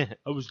there.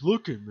 I was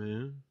looking,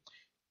 man.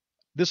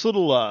 This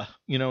little,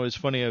 is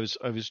funny. I was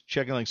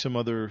checking like some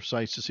other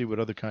sites to see what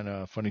other kind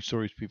of funny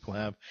stories people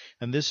have,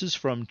 and this is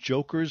from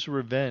Joker's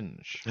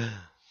Revenge.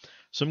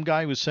 Some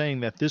guy was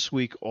saying that this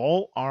week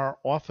all our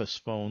office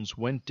phones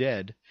went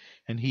dead,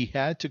 and he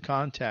had to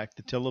contact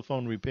the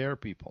telephone repair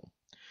people.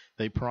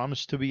 They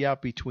promised to be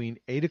out between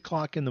 8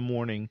 o'clock in the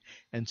morning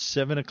and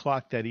 7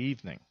 o'clock that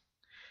evening.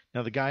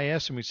 Now, the guy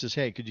asked him, he says,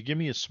 hey, could you give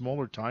me a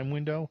smaller time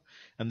window?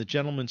 And the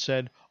gentleman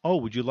said, oh,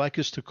 would you like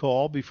us to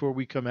call before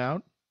we come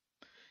out?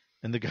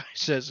 And the guy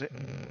says,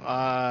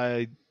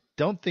 I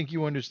don't think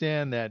you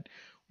understand that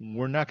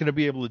we're not going to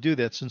be able to do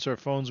that since our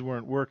phones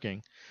weren't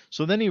working.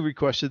 So then he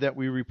requested that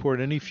we report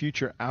any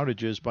future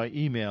outages by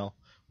email,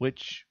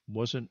 which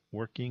wasn't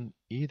working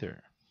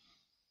either.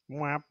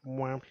 Whap,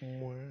 whap,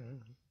 whap.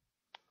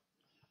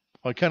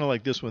 I kind of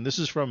like this one. This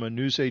is from a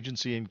news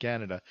agency in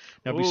Canada.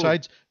 Now, Ooh.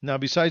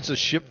 besides a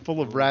ship full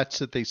of rats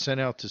that they sent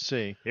out to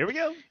sea, Here we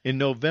go. in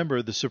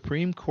November, the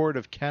Supreme Court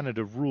of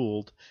Canada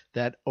ruled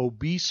that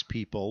obese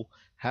people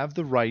have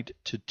the right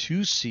to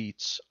 2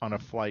 seats on a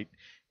flight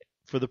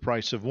for the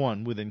price of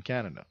 1 within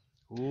Canada.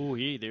 Ooh,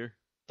 yeah, there.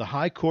 The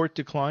High Court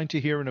declined to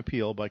hear an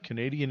appeal by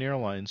Canadian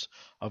Airlines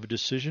of a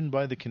decision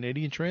by the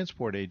Canadian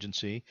Transport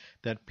Agency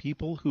that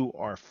people who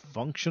are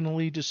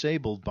functionally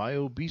disabled by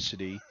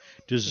obesity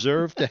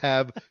deserve to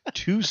have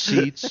 2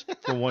 seats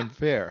for 1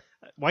 fare.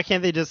 Why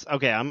can't they just?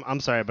 Okay, I'm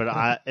sorry,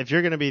 but if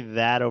you're gonna be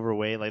that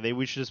overweight, like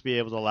we should just be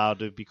able to allow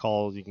to be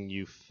called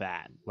you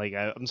fat. Like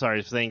I'm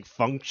sorry, saying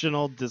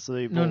functional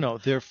disabled. No,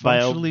 they're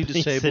by functionally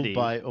disabled obesity.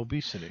 by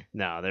obesity.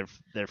 No,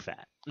 they're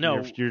fat.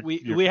 No,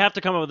 You're- we have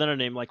to come up with another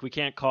name. Like we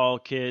can't call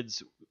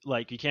kids.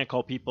 Like you can't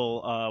call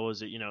people.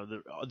 Was it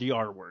the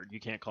R word? You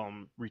can't call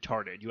them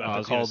retarded. You I have to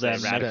was call gonna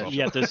say them radical.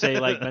 You have to say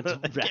like mental,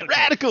 Get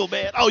radical,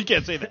 man. Oh, you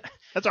can't say that.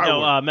 That's our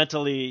word.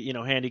 mentally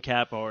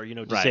handicapped or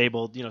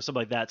disabled. Something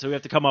like that. So we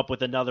have to come up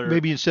with another.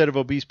 Maybe instead of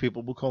obese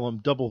people, we'll call them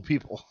double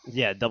people.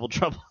 Yeah, double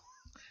trouble.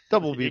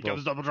 Double Here people.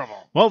 comes double trouble.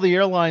 Well, the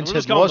airlines We'll had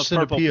just call them lost the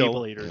an purple appeal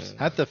people eaters.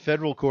 at the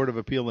Federal Court of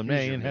Appeal in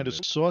May your and had name.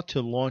 sought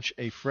to launch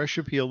a fresh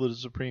appeal to the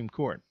Supreme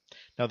Court.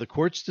 Now, the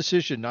court's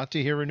decision not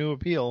to hear a new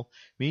appeal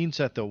means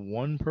that the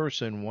one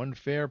person, one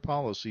fare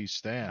policy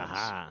stands.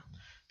 Aha.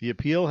 The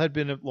appeal had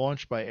been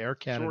launched by Air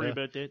Sorry Canada,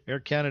 about that. Air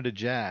Canada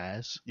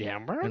Jazz, Yeah.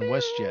 and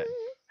WestJet.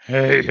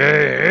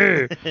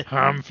 Hey,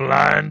 I'm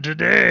flying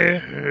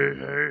today.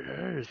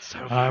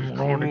 I'm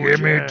going to give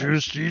me 2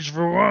 seats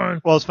for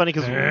 1. Well, it's funny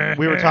because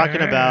we were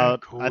talking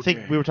about. Cool I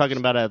think we were jazz. talking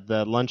about at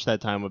the lunch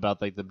that time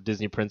about like the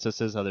Disney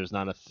princesses. How there's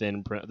not a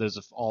thin. There's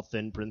all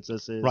thin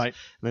princesses. Right. And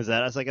there's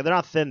that. I was like, they're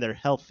not thin. They're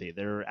healthy.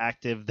 They're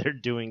active. They're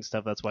doing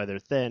stuff. That's why they're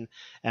thin.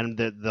 And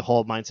the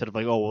whole mindset of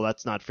like, oh well,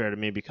 that's not fair to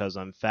me because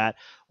I'm fat.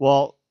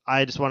 Well,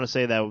 I just want to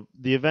say that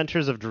the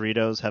inventors of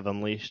Doritos have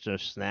unleashed a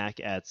snack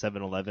at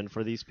 7-Eleven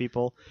for these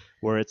people,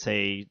 where it's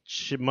a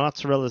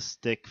mozzarella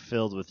stick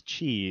filled with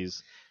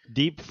cheese,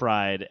 deep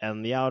fried,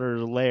 and the outer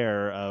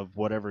layer of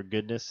whatever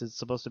goodness it's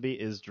supposed to be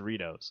is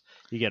Doritos.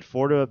 You get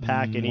 4 to a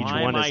pack, and each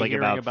Why one am is I like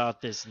hearing about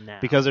about this now?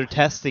 because they're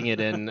testing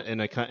it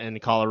in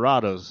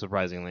Colorado,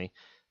 surprisingly.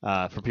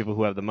 For people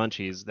who have the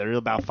munchies, they're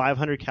about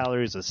 500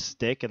 calories a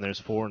stick, and there's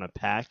 4 in a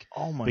pack.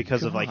 Oh my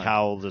because of like God.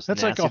 how just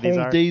That's like nasty a these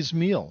whole are. day's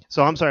meal.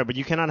 So I'm sorry, but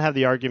you cannot have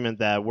the argument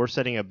that we're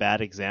setting a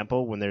bad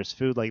example when there's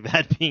food like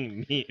that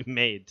being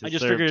made. To I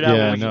just serve figured it to- out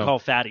Yeah, what we I know. can call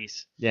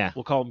fatties. Yeah.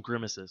 We'll call them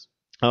grimaces.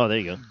 Oh, there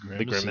you go.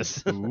 The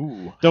Grimaces. grimace.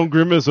 Ooh. Don't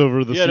grimace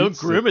over the. Yeah, don't seats.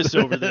 grimace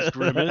over this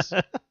grimace.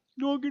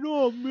 Knock it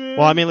off, man.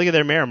 Well, I mean, look at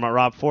their mayor,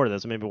 Rob Ford.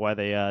 That's maybe why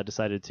they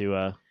decided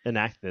to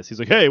enact this. He's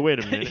like, hey, wait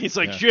a minute. He's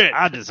like, Yeah. shit,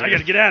 I I deserve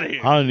gotta it. get out of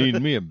here. I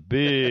need me a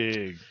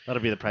big.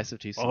 That'll be the price of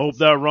 2 I seats. hope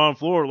that Ron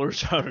Floor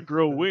learns how to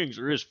grow wings,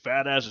 or his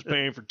fat ass is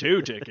paying for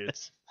 2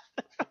 tickets.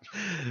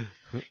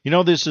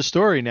 There's a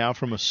story now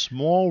from a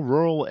small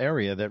rural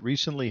area that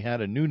recently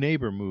had a new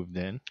neighbor moved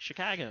in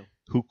Chicago.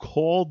 who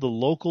called the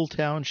local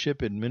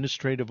township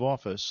administrative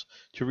office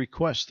to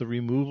request the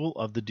removal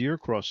of the deer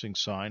crossing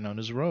sign on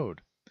his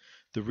road.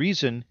 The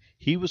reason,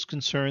 he was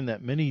concerned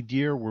that many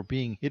deer were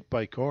being hit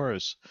by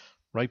cars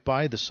right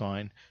by the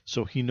sign,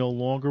 so he no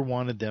longer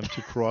wanted them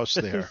to cross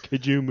there.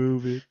 Could you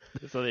move it?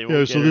 So they won't Yeah,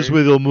 get so this hurt.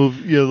 way they'll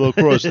move. Yeah, they'll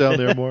cross down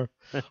there more.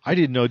 I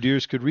didn't know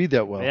deers could read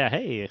that well. Yeah,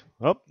 hey.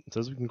 Oh, it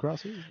says we can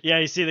cross here. Yeah,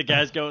 you see the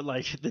guys going,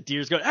 like, the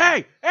deer's going,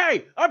 hey,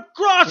 I'm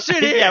crossing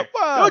here. Yeah,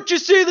 whoa. Don't you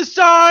see the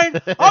sign?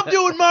 I'm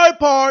doing my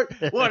part.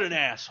 What an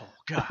asshole.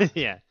 God.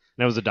 Yeah.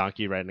 And it was a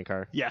donkey riding a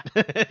car. Yeah.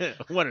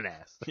 What an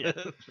ass. Yeah.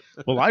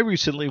 Well, I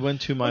recently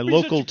went to my Let me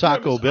local sit your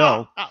Taco grimace.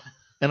 Bell Ah,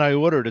 and I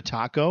ordered a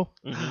taco.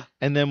 Mhm.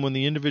 And then when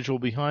the individual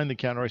behind the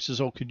counter, I says,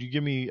 "Oh, could you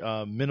give me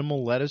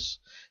minimal lettuce?"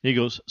 And he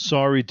goes,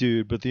 "Sorry,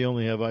 dude, but they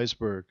only have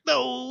iceberg."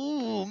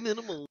 No,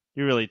 minimal.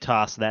 You really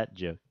toss that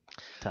joke.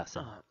 Toss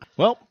it.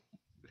 Well,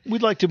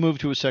 we'd like to move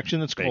to a section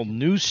that's Thank called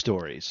News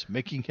Stories,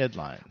 Making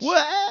Headlines.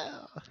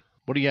 Wow.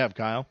 What do you have,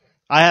 Kyle?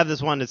 I have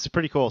this one. It's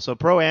pretty cool. So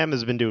Pro-Am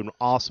has been doing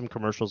awesome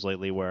commercials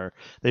lately where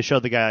they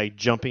showed the guy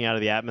jumping out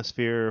of the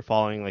atmosphere,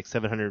 falling like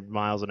 700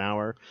 miles an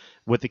hour.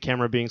 With the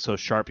camera being so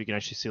sharp, you can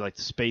actually see like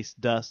the space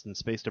dust and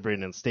space debris,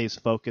 and it stays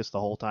focused the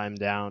whole time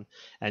down.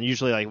 And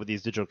usually, like with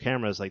these digital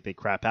cameras, like they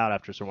crap out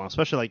after a certain while,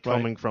 especially like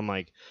coming from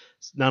like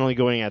not only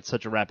going at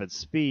such a rapid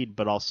speed,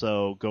 but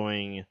also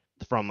going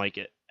from like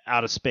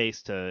out of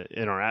space to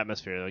in our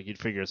atmosphere. Like you'd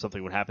figure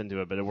something would happen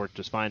to it, but it worked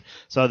just fine.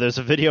 So there's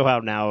a video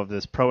out now of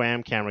this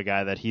Pro-Am camera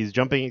guy that he's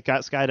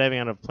skydiving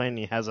out of a plane, and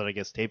he has it, I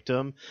guess, taped to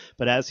him.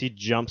 But as he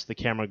jumps, the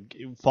camera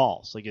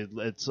falls. Like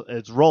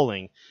it's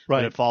rolling,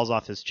 but it falls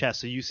off his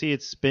chest. So you see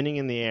it spinning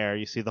in the air.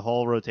 You see the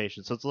whole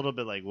rotation. So it's a little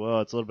bit like,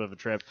 whoa, it's a little bit of a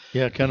trip.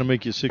 Yeah, it kind of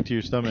make you sick to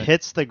your stomach.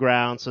 Hits the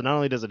ground. So not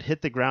only does it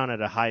hit the ground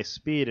at a high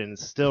speed and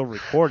it's still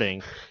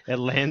recording, it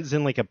lands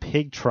in like a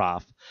pig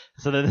trough.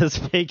 So then this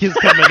pig is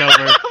coming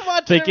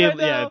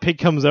over. Pig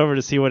comes over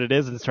to see what it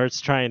is and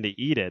starts trying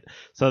to eat it.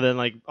 So then,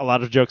 like, a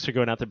lot of jokes are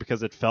going out there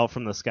because it fell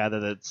from the sky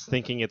that it's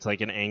thinking it's like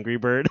an angry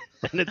bird,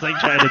 and it's like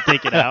trying to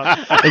take it out.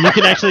 And you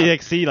can actually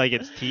like see like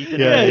its teeth.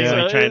 In it. It's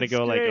like trying to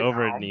go like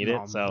over it and eat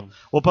it. So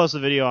we'll post a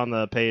video on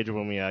the page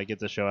when we get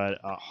the show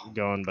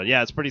going. But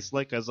yeah, it's pretty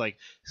slick because like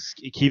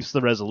it keeps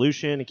the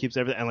resolution, it keeps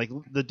everything, and like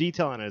the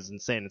detail on it is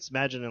insane. It's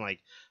imagining like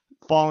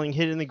falling,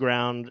 hitting the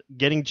ground,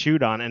 getting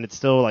chewed on, and it's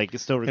still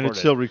recording. And it's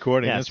still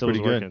recording. Yeah, that's pretty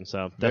good. Working,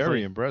 so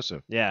very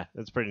impressive. Yeah,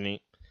 it's pretty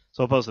neat.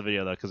 So I'll post the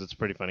video though because it's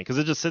pretty funny because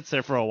it just sits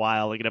there for a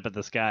while looking up at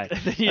the sky.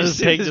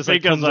 This pig just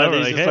like comes over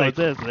like, hey, what's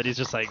this? And then he's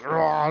just like,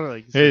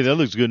 hey, that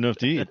looks good enough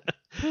to eat.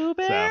 Pooh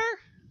Bear.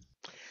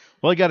 So.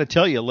 Well, I got to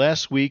tell you,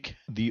 last week,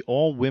 the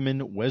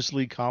all-women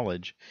Wesley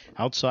College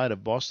outside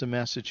of Boston,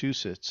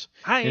 Massachusetts,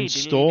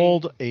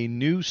 installed a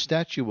new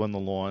statue on the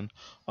lawn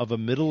of a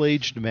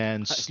middle-aged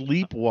man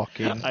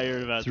sleepwalking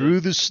through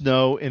the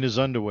snow in his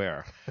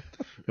underwear.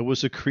 It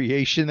was a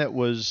creation that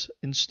was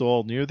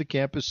installed near the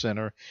campus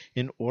center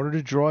in order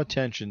to draw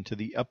attention to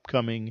the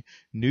upcoming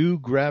new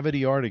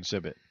gravity art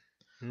exhibit.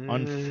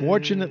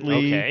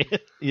 Unfortunately,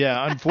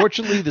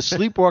 the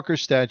sleepwalker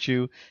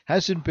statue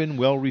hasn't been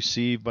well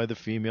received by the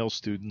female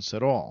students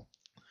at all.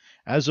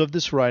 As of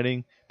this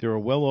writing, there are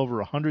well over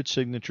 100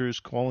 signatures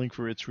calling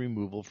for its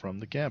removal from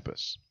the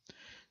campus.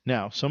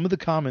 Now, some of the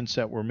comments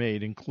that were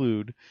made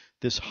include,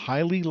 this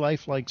highly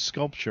lifelike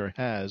sculpture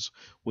has,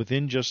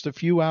 within just a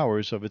few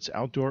hours of its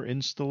outdoor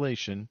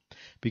installation,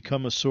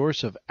 become a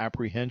source of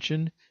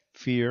apprehension,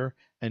 fear,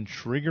 and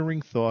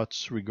triggering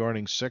thoughts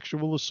regarding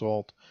sexual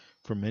assault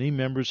for many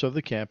members of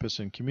the campus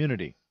and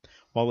community.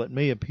 While it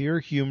may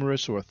appear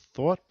humorous or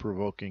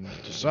thought-provoking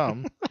to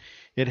some,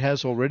 it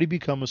has already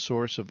become a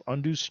source of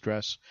undue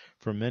stress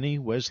for many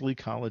Wesley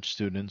College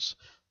students,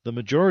 the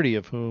majority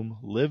of whom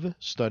live,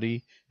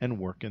 study, and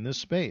work in this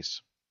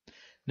space.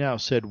 Now,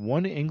 said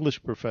one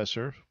English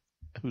professor,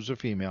 who's a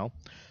female,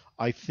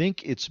 I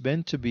think it's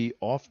meant to be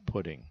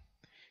off-putting.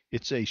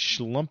 It's a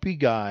schlumpy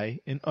guy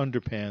in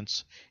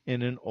underpants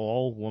in an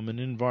all-woman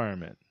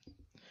environment.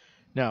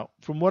 Now,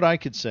 from what I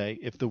could say,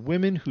 if the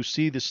women who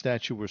see the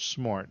statue were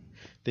smart,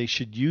 they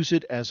should use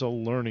it as a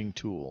learning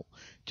tool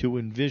to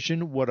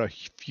envision what a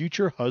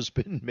future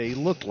husband may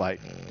look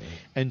like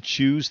and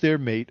choose their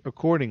mate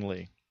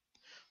accordingly.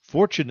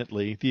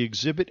 Fortunately, the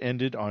exhibit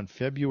ended on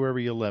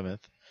February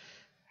 11th.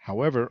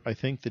 However, I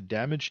think the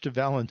damage to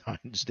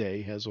Valentine's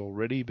Day has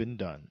already been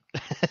done.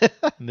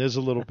 And there's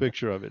a little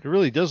picture of it. It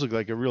really does look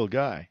like a real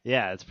guy.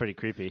 Yeah, it's pretty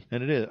creepy.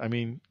 And it is. I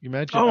mean, you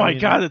imagine. Oh my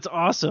God, it's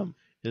awesome.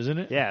 Isn't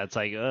it? Yeah, it's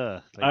like,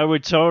 I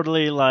would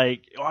totally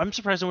I'm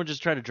surprised someone would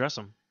just try to dress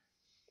him.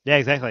 Yeah,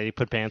 exactly. You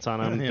put pants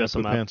on him, dress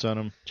him up, pants on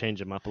him, change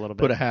him up a little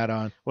bit. Put a hat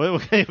on. Well,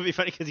 it would be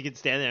funny because you could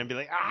stand there and be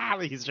like,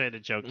 like he's trying to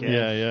choke you.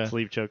 Yeah.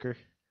 Sleep choker.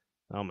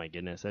 Oh my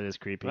goodness, that is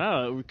creepy.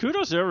 Wow,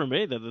 kudos to whoever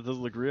made that. That does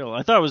look real.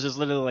 I thought it was just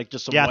literally like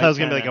just some. Yeah, I thought it was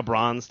gonna be like a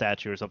bronze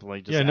statue or something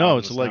like. Just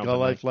it's like a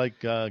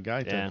lifelike guy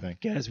type thing.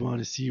 You guys want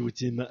to see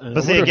what's in the?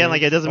 But see again,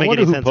 like it doesn't make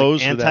any sense.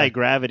 Like,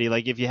 anti-gravity,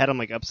 like if you had him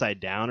like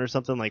upside down or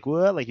something, like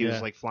what? Like he was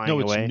like flying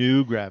away. No, it's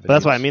new gravity. But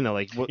that's what I mean though.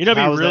 Like it'd be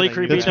really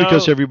creepy. That's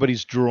because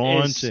everybody's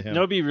drawn to him. No,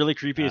 it'd be really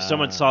creepy if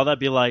someone saw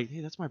that, be like,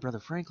 "Hey, that's my brother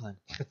Franklin.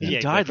 He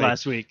died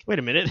last week. Wait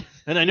a minute."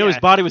 And I know his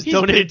body was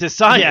donated to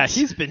science. Yeah,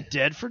 he's been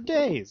dead for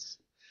days.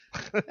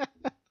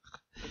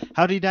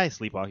 How did he die?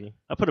 Sleepwalking.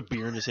 I put a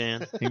beer in his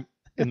hand.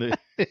 in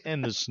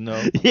the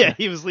snow. Yeah,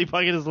 he was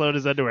sleepwalking as low in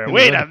his underwear.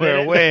 Wait a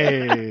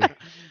minute.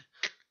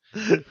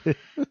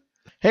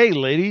 Hey,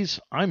 ladies,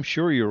 I'm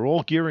sure you're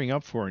all gearing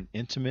up for an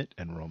intimate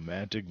and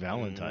romantic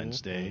Valentine's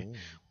Day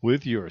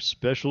with your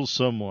special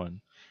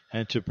someone.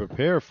 And to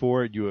prepare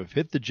for it, you have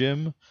hit the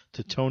gym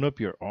to tone up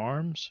your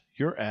arms,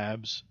 your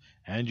abs,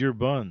 and your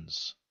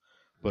buns.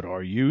 But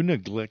are you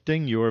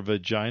neglecting your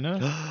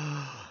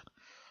vagina?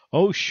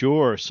 Oh,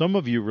 sure, some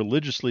of you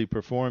religiously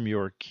perform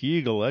your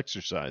Kegel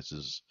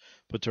exercises,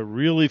 but to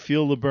really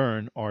feel the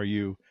burn, are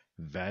you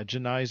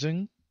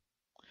vaginizing?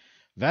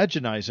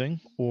 Vaginizing,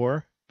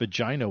 or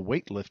vagina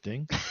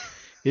weightlifting,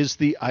 is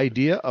the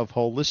idea of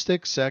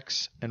holistic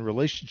sex and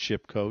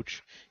relationship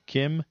coach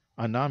Kim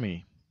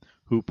Anami,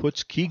 who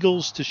puts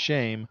Kegels to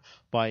shame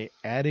by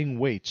adding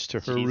weights to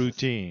her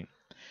routine.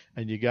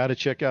 and you got to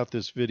check out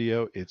this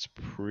video. It's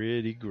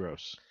pretty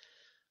gross.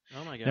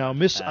 Oh my god. Now,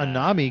 Miss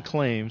Anami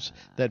claims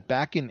that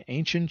back in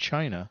ancient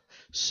China,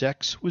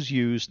 sex was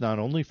used not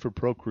only for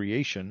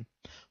procreation,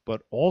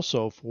 but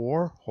also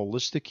for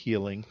holistic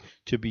healing,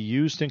 to be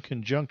used in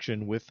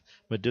conjunction with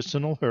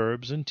medicinal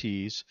herbs and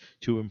teas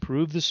to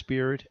improve the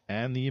spirit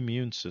and the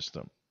immune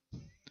system.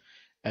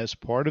 As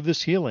part of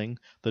this healing,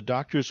 the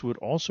doctors would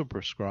also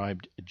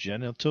prescribe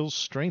genital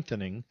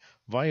strengthening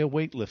via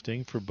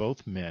weightlifting for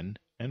both men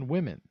and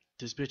women.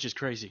 This bitch is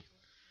crazy.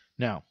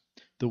 Now,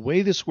 the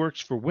way this works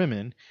for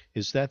women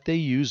is that they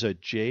use a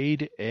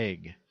jade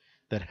egg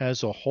that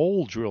has a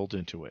hole drilled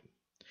into it.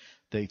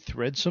 They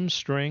thread some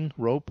string,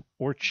 rope,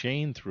 or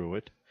chain through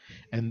it,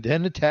 and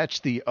then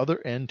attach the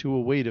other end to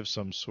a weight of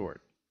some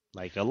sort.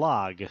 Like a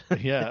log.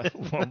 Yeah.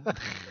 Well,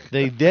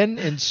 they then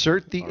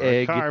insert the Or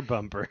egg a car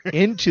bumper.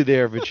 into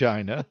their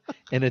vagina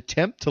and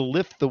attempt to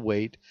lift the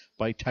weight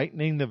by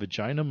tightening the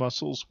vagina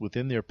muscles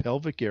within their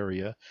pelvic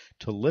area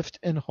to lift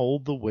and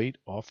hold the weight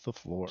off the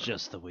floor.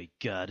 Just the way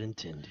God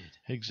intended.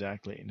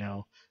 Exactly.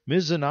 Now,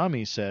 Ms.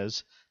 Anami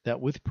says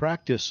that with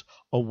practice,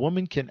 a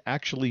woman can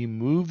actually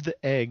move the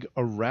egg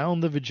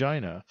around the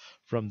vagina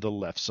from the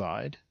left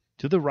side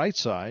to the right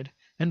side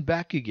and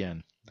back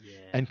again,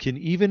 and can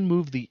even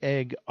move the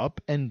egg up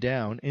and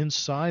down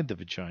inside the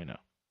vagina.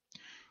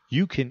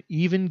 You can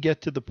even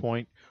get to the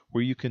point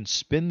where you can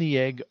spin the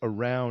egg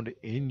around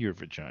in your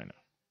vagina.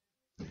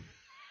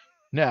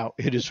 Now,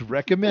 it is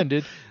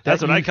recommended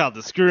That's what I call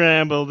the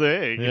scrambled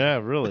egg. Yeah,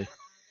 really.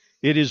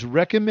 It is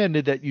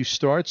recommended that you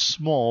start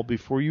small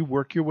before you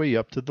work your way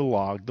up to the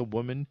log the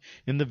woman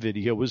in the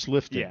video was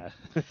lifting. Yeah.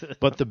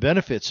 But the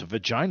benefits of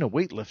vagina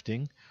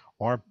weightlifting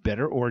are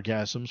better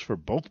orgasms for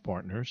both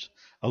partners,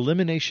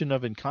 elimination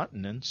of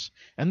incontinence,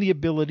 and the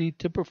ability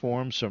to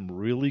perform some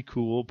really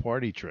cool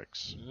party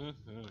tricks.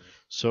 Mm-hmm.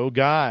 So,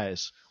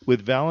 guys,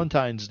 with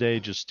Valentine's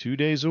Day just 2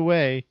 days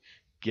away,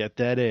 get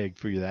that egg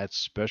for that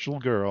special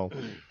girl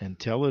and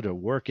tell her to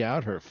work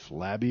out her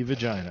flabby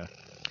vagina.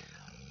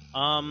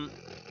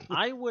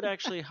 I would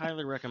actually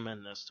highly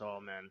recommend this to all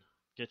men.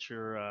 Get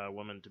your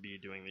woman to be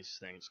doing these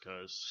things,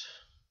 because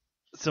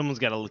Someone's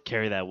got to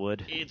carry that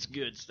wood. it's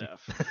good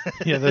stuff.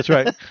 Yeah, that's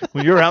right.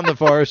 When you're out in the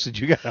forest and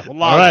you got a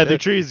log, All right, the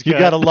tree's you cut.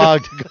 got a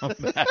log to come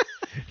back.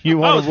 You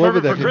Oh, want it's a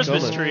woman perfect that for can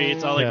Christmas tell her. tree.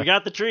 It's all like, Yeah. we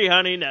got the tree,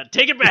 honey. Now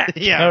take it back.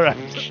 Yeah. All right.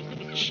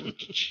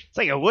 It's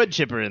like a wood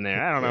chipper in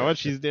there. I don't know what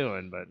she's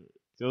doing, but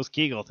those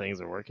Kegel things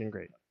are working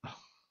great.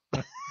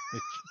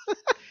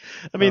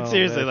 I mean, Oh,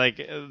 seriously, man.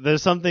 like,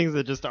 there's some things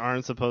that just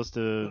aren't supposed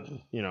to,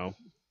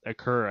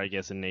 occur, I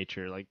guess, in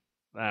nature. Like,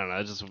 I don't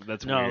know.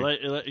 That's No,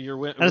 weird. let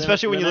your And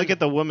especially when you look at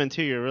the woman,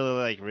 too, you're really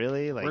like,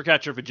 really? Like, work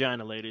out your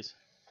vagina, ladies.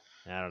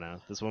 I don't know.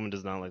 This woman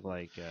does not look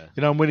like...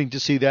 I'm waiting to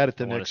see that at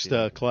the I wanna next see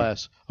that.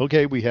 class.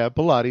 Okay, we have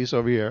Pilates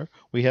over here.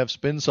 We have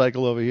spin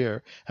cycle over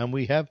here. And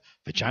we have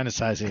vagina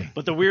sizing.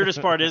 But the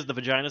weirdest part is the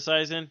vagina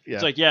sizing. Yeah.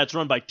 It's like, yeah, it's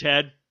run by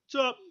Ted.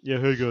 What's up? yeah,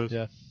 here it goes.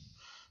 Yeah.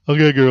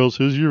 Okay, girls,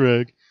 here's your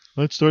egg.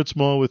 Let's start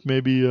small with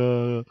maybe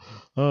a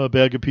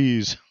bag of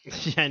peas.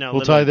 Yeah, I know.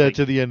 We'll tie literally, that like,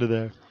 to the end of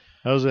there.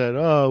 How's that?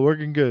 Oh,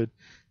 working good.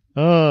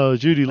 Oh,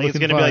 Judy, Like, it's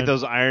looking going to be fine. like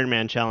those Iron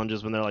Man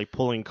challenges when they're, like,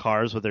 pulling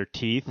cars with their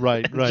teeth.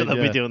 Right, right, So they'll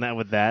yeah. be doing that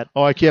with that.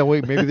 Oh, I can't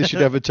wait. Maybe they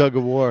should have a tug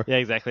of war. Yeah,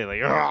 exactly. Like,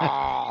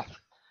 "Argh."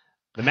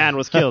 The man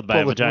was killed by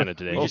a Pull it vagina with-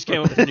 today. We just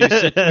came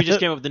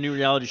up with the new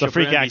reality It's a show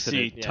freak for NBC,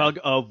 accident, yeah. Tug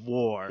of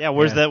War. Yeah,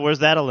 where's Yeah.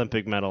 that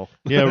Olympic medal?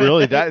 Yeah,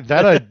 really.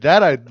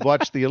 That I'd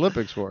watch the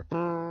Olympics for.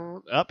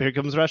 Up here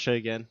comes Russia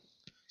again.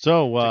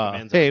 So,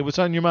 man's hey, what's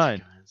on your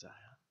mind?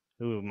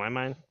 Ooh, my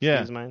mind? Yeah.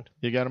 Steve's mind?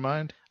 You got a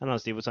mind? I don't know,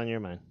 Steve, what's on your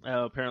mind?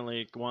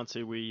 Apparently wants a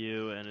Wii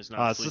U and is not.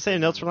 Oh, it's the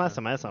same notes from last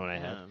time. That's not what I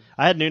had. Yeah.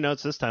 I had new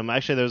notes this time.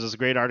 Actually, there was this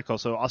great article.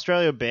 So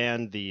Australia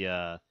banned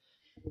the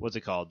what's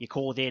it called? You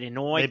call that a They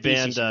knife?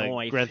 banned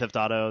Grand Theft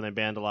Auto, and they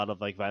banned a lot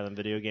of like violent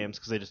video games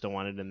because they just don't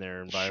want it in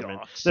their environment.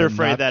 Shucks. They're Not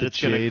afraid that the it's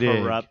going to jade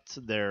egg.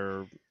 corrupt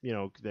their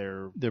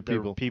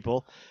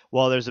people.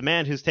 Well, there's a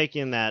man who's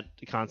taking that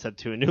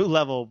concept to a new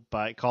level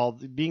by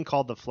being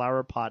called the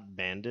Flower Pot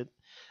Bandit.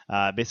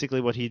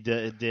 Basically, what he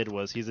did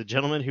was he's a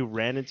gentleman who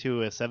ran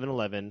into a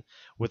 7-Eleven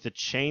with a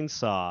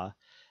chainsaw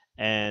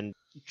and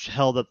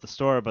held up the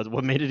store. But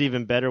what made it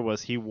even better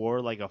was he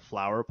wore like a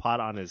flower pot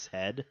on his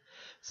head,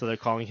 so they're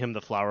calling him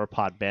the Flower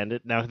Pot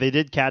Bandit. Now they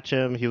did catch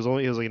him. He was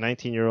like a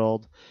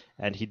 19-year-old,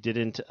 and he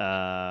didn't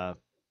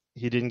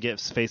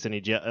face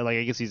any jail. Like,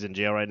 I guess he's in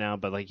jail right now,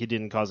 but like he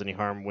didn't cause any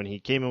harm when he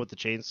came in with the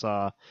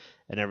chainsaw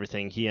and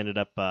everything. He ended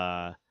up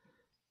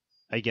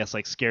I guess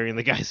like scaring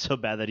the guy so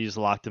bad that he just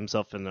locked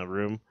himself in the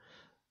room.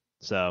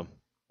 So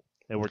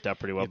it worked out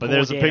pretty well. But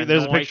there's a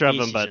picture of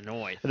him. But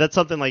that's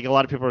something like a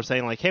lot of people are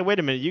saying, like, hey, wait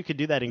a minute, you could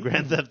do that in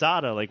Grand Theft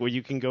Auto, like where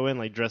you can go in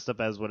like dressed up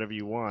as whatever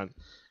you want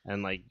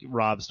and like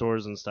rob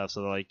stores and stuff.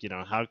 So like,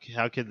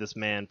 how could this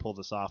man pull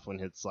this off when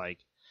it's like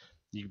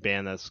you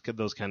ban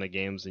those kind of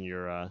games in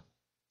your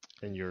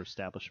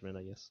establishment,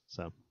 I guess.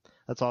 So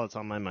that's all that's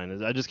on my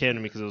mind. It just came to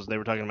me because they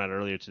were talking about it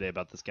earlier today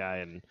about this guy,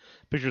 and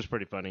the picture's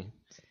pretty funny.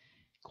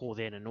 Call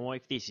that a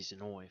knife? This is a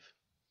knife.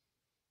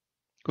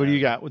 What do you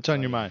got? What's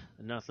on your mind?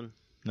 Nothing.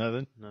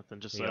 Nothing. Nothing.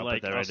 Just Yeah, I I'll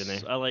like. put that right in there.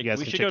 I like. You guys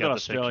We can should check go to out the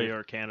Australia picture.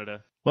 or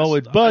Canada. Well,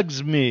 That's- what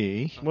bugs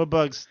me, What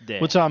bugs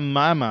dad? what's on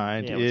my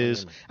mind Yeah, what's on is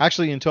your mind?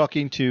 actually in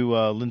talking to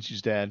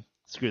Lindsay's dad.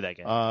 Screw that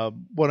guy.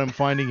 What I'm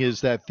finding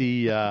is that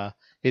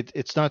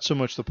it's not so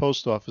much the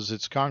post office;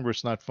 it's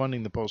Congress not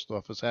funding the post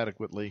office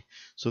adequately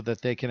so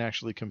that they can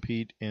actually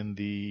compete in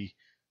the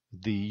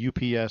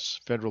UPS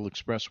Federal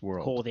Express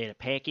world. Call that a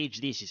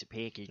package. This is a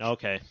package.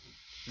 Okay.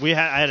 I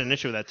had an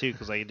issue with that too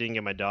because I didn't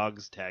get my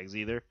dog's tags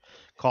either.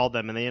 Called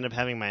them and they ended up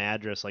having my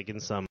address like in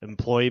some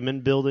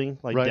employment building,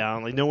 like Right.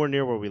 down, like nowhere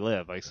near where we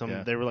live. Like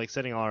Yeah. They were like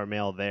sending all our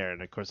mail there,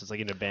 and of course it's like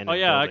an abandoned. Oh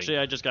yeah, building. actually,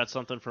 I just got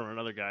something from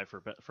another guy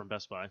from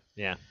Best Buy.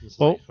 Yeah. It's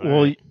Well,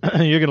 like, all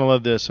right. you're gonna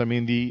love this. I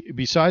mean,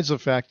 besides the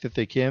fact that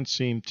they can't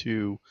seem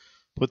to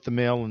put the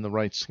mail in the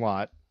right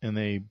slot, and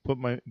they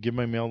give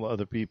my mail to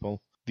other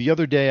people. The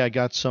other day, I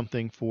got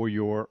something for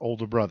your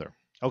older brother.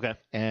 Okay.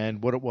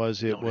 And what it was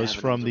Don't have an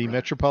from older the brother.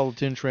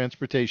 Metropolitan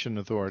Transportation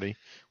Authority,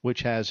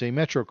 which has a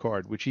Metro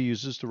card, which he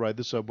uses to ride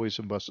the subways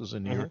and buses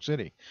in New York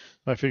City.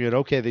 So I figured,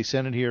 okay, they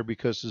sent it here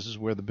because this is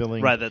where the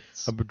billing Right.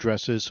 That's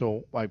address is.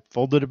 So I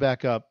folded it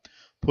back up,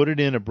 put it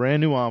in a brand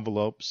new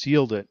envelope,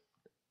 sealed it,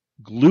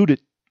 glued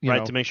it,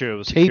 to make sure it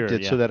was taped secure,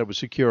 it so that it was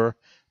secure,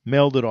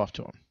 mailed it off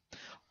to him.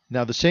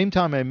 Now, the same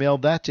time I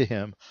mailed that to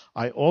him,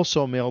 I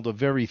also mailed a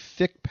very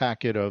thick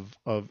packet of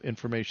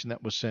information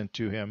that was sent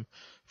to him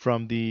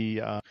from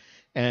the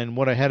and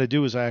what I had to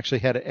do is I actually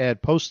had to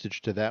add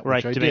postage to that, right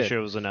which I to did. make sure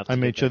it was enough. I to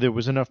made get sure there. there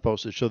was enough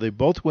postage. So they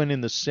both went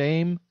in the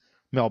same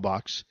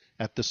mailbox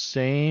at the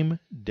same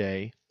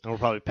day, And we're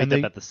probably and picked they-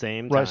 up at the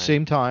same time. right,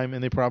 same time,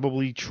 and they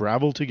probably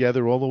traveled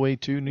together all the way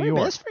to New York.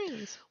 Best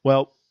friends.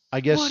 Well,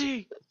 I guess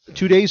Woody.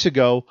 2 days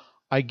ago,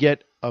 I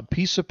get a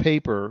piece of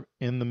paper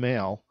in the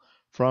mail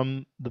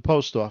from the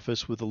post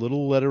office with a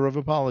little letter of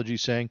apology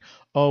saying,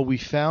 "Oh, we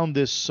found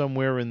this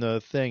somewhere in the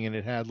thing," and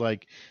it had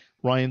like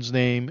Ryan's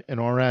name and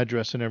our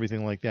address and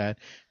everything like that.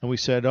 And we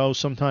said, "Oh,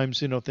 sometimes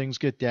things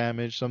get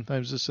damaged,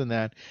 sometimes this and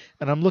that."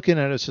 And I'm looking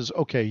at it, it says,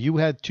 "Okay, you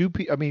had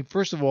I mean,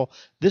 first of all,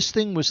 this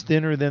thing was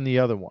thinner than the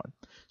other one.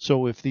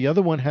 So if the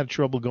other one had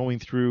trouble going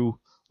through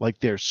like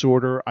their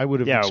sorter, I would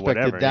have Yeah, or expected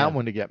whatever, that yeah.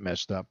 one to get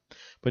messed up.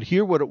 But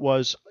here what it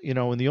was,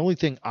 and the only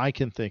thing I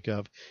can think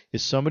of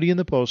is somebody in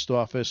the post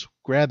office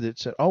grabbed it,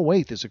 said, "Oh,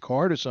 wait, there's a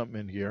card or something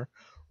in here,"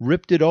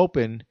 ripped it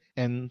open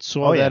and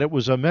saw Oh, yeah. that it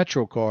was a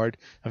Metro card.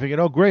 I figured,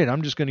 "Oh, great,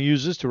 I'm just going to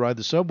use this to ride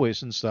the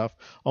subways and stuff.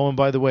 Oh, and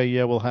by the way,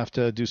 yeah, we'll have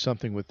to do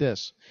something with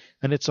this."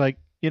 And it's like,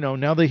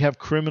 now they have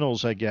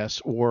criminals, I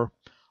guess, or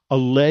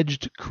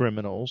alleged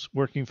criminals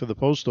working for the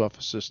post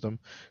office system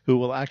who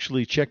will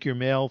actually check your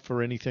mail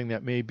for anything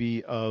that may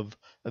be of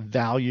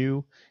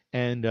value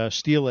and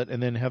steal it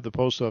and then have the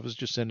post office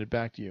just send it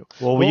back to you.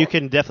 Well, you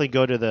can definitely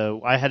go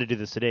to I had to do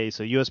this today,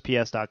 so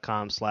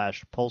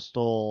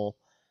USPS.com/postal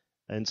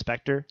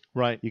inspector.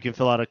 Right. You can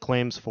fill out a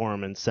claims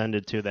form and send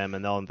it to them,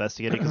 and they'll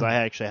investigate it. Because I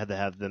actually had to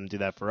have them do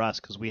that for us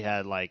because we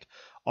had like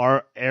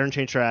Aaron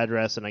changed her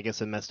address, and I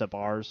guess it messed up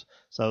ours.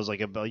 So it was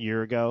like about a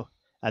year ago.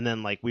 And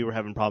then like we were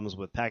having problems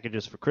with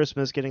packages for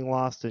Christmas getting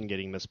lost and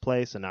getting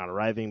misplaced and not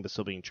arriving, but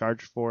still being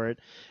charged for it.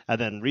 And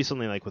then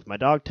recently, like with my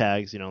dog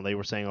tags, they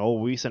were saying, "Oh,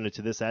 we send it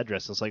to this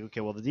address." And it's like,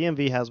 okay, well, the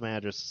DMV has my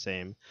address the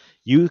same.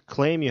 You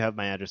claim you have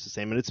my address the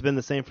same, and it's been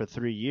the same for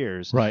 3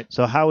 years. Right.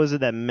 So how is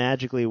it that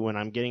magically, when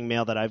I'm getting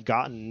mail that I've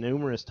gotten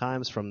numerous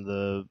times from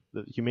the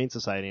Humane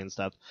Society and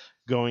stuff,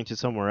 going to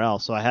somewhere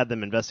else? So I had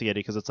them investigate it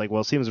because it's like,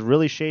 well, it seems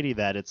really shady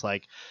that it's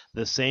like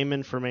the same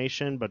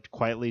information but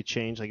quietly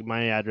changed. Like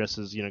my address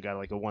is, got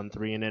like a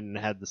 1-3 in it and it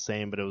had the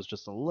same, but it was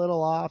just a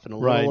little off and a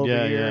little Right, over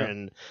yeah, here. yeah.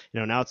 And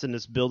now it's in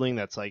this building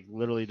that's like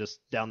literally just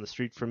down the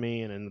street from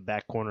me and in the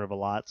back corner of a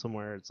lot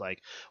somewhere. It's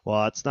like,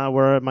 well, that's not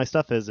where my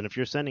stuff is. And if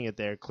you're sending it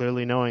there,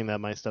 clearly knowing that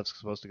my stuff's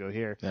supposed to go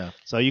here. Yeah.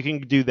 So you can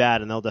do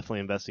that, and they'll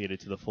definitely investigate it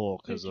to the full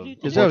because of.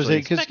 Because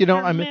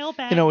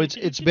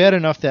it's bad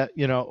enough that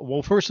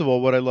well, first of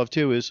all, what I love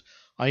too is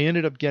I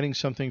ended up getting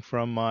something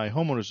from my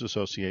homeowners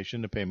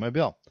association to pay my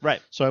bill.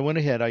 Right. So I went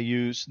ahead, I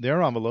used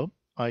their envelope,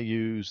 I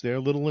used their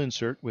little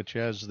insert which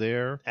has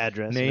their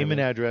Address. name and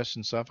address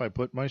and stuff. I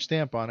put my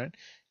stamp on it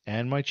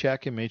and my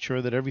check and made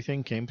sure that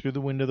everything came through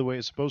the window the way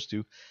it's supposed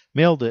to.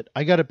 Mailed it.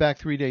 I got it back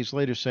 3 days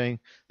later saying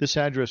this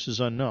address is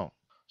unknown.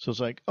 So it's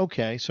like,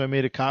 okay. So I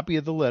made a copy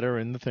of the letter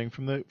and the thing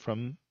from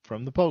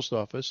the post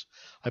office.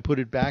 I put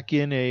it back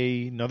in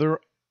another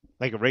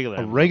Like a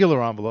regular.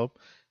 regular envelope,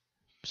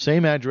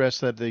 same address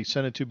that they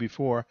sent it to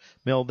before,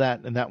 mailed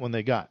that, and that one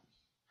they got.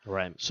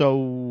 Right. So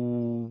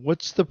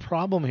what's the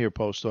problem here,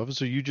 post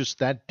office? Are you just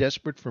that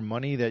desperate for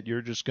money that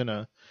you're just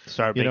gonna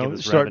Start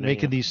start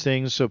making these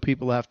things so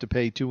people have to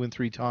pay 2 and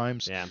 3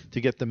 times Yeah. to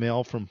get the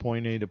mail from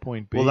point A to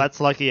point B? Well, that's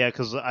lucky, yeah,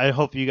 because I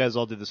hope you guys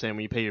all do the same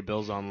when you pay your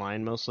bills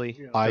online mostly.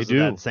 Yeah. I Because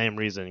do. of that same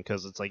reason,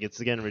 because it's like, it's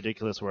again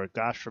ridiculous where,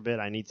 gosh forbid,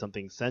 I need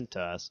something sent to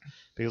us.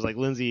 Because like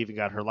Lindsay even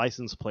got her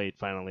license plate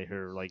finally,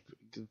 her like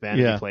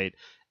vanity plate.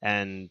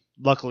 And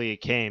luckily it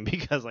came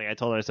because like I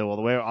told her, I said, well,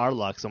 the way our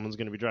luck, someone's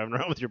going to be driving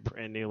around with your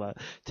brand new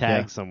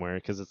tag somewhere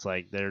because it's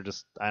like they're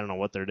just, I don't know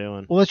what they're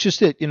doing. Well, that's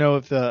just it.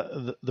 If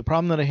the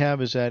problem that I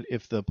have is that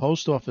if the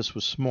post office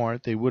was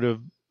smart, they would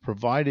have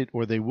provided,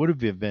 or they would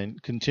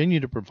have continue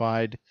to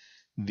provide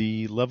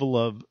the level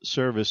of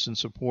service and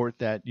support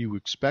that you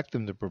expect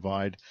them to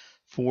provide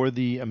for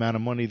the amount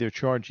of money they're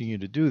charging you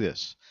to do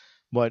this.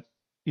 But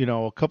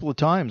a couple of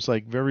times,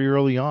 like very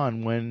early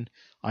on when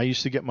I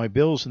used to get my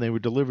bills and they were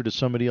delivered to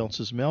somebody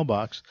else's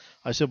mailbox,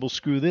 I said, well,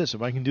 screw this.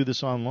 If I can do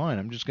this online,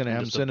 I'm just going to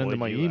have them send them to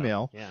my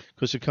email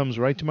because it comes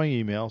right to my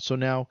email. So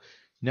now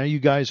you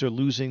guys are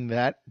losing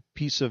that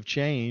piece of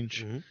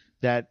change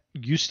that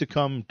used to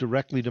come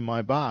directly to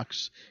my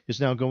box is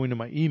now going to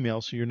my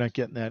email, so you're not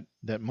getting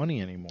that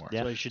money anymore.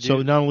 Yeah.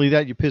 So not only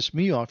that, you piss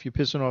me off, you're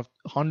pissing off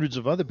hundreds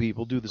of other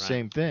people do the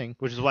same thing.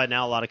 Which is why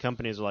now a lot of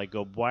companies are like,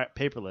 go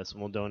paperless and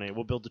we'll donate.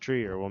 We'll build a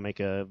tree or we'll make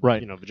a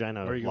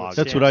vagina log.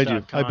 That's what I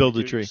do. I build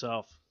a tree.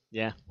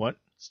 Yeah. What?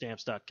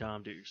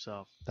 Stamps.com, do it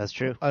yourself. That's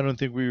true. I don't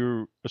think we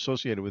were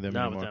associated with them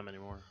Not anymore. with them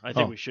anymore. I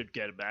think we should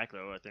get it back,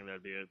 though. I think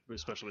that'd be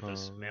especially with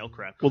this mail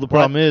crap. Well, the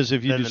problem is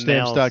if you do the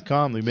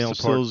stamps.com, the mail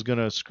support. still is going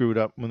to screw it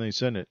up when they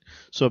send it.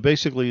 So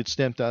basically, it's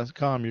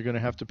stamps.com. You're going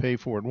to have to pay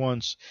for it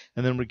once,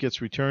 and then when it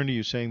gets returned to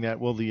you saying that,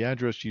 well, the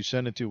address you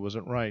sent it to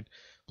wasn't right,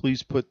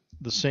 please put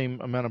the same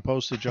amount of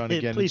postage on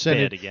again and send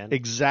it again.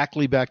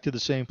 exactly back to the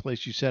same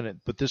place you sent it.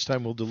 But this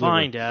time we'll deliver.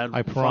 Fine, Dad.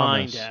 I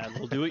promise. Fine, Dad.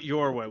 We'll do it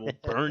your way. We'll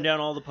burn down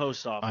all the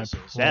post offices.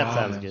 That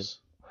sounds good.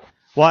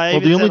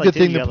 Well, the only good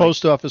thing the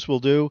post office will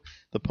do,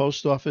 the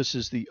post office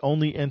is the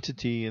only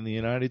entity in the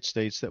United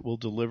States that will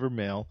deliver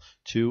mail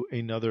to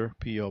another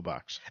P.O.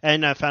 box.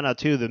 And I found out,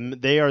 too,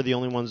 they are the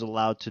only ones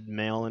allowed to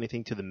mail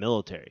anything to the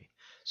military.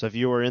 So if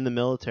you were in the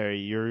military,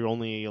 you're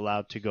only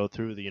allowed to go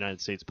through the United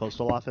States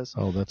Postal Office.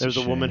 Oh, that's There's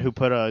a a woman shame. who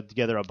put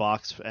together a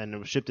box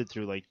and shipped it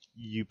through like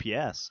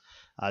UPS.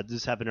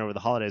 This happened over the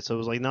holidays, so it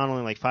was like not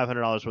only like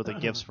 $500 worth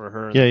of gifts for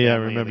her. And Yeah, the I family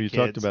and remember the you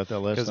kids, talked about that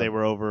last time. because they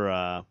were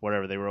over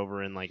they were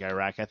over in like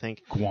Iraq, I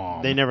think.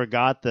 Guam. They never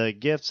got the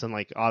gifts, and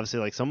like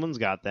obviously like someone's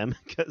got them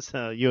because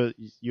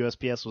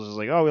USPS was just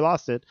like, oh, we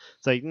lost it.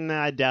 It's like,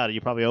 nah, I doubt it. You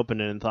probably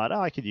opened it and thought,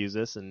 oh, I could use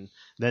this, and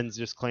then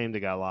just claimed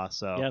it got lost.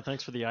 So Yeah,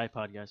 thanks for the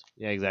iPod, guys.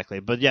 yeah, exactly.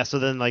 But yeah, so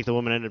then like the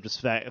woman ended up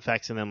just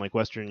faxing them like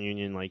Western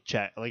Union like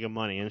check like a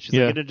money, and she's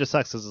like, it just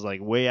sucks. This is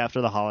like way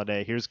after the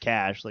holiday. Here's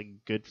cash, like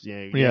good.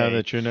 Yeah,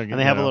 that you're not. And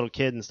they have a little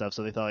kid and stuff,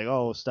 so they thought like,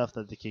 oh, stuff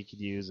that the kid could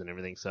use and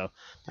everything. So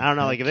I don't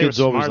know, like if they were Kids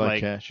always smart,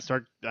 like like cash.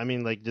 start. I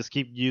mean, like just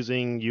keep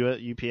using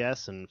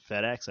UPS and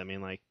FedEx. I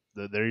mean, like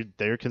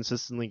they're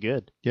consistently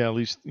good. Yeah, at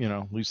least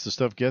the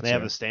stuff gets. They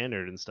have there. a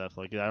standard and stuff.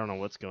 Like I don't know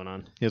what's going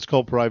on. Yeah, it's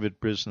called private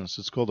business.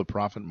 It's called a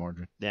profit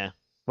margin. Yeah.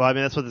 Well, I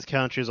mean, that's what this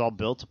country is all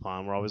built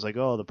upon. We're always like,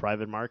 oh, the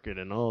private market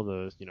and all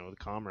the the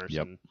commerce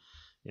and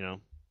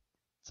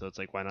so it's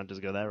like, why not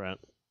just go that route?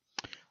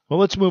 Well,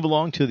 let's move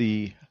along to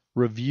the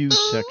review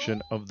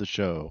section of the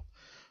show.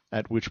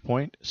 At which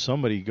point,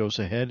 somebody goes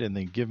ahead and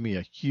they give me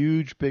a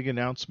huge, big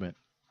announcement.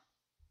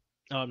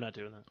 Oh, I'm not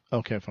doing that.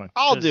 Okay, fine.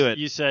 I'll do it.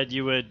 You said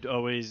you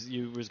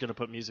was going to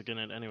put music in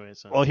it anyway.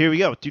 So. Well, here we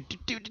go.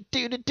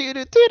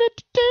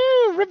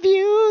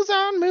 Reviews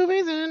on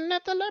movies and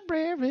at the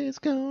library is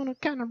gonna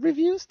kind of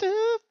review stuff.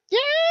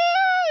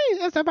 Yay!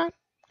 That's about.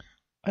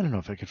 I don't know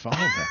if I could follow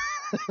that.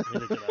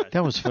 Neither did I.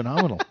 That was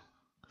phenomenal.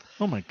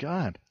 Oh, my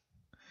God.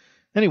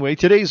 Anyway,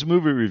 today's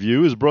movie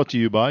review is brought to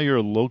you by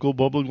your local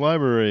public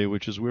library,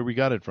 which is where we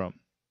got it from.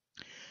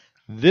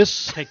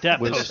 This Take that,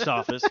 post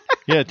office.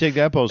 Yeah, take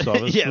that, post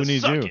office. Yeah, Who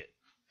needs suck you?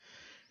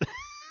 it.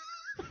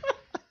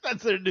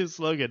 That's their new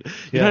slogan.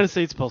 Yeah. United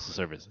States Postal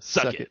Service.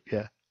 Suck it.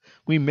 Yeah.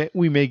 We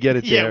may get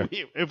it there.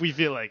 Yeah, if we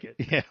feel like it.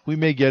 Yeah, we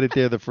may get it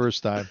there the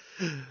first time.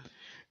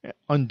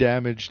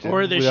 Undamaged.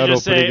 Or they without should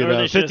say, opening it or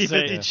they up. should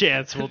 50-50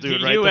 chance we'll do the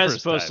it right U.S. the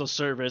first Postal time.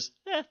 Service.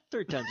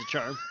 3 times a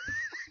charm.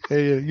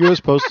 Hey, U.S.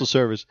 Postal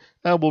Service.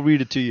 We'll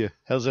read it to you.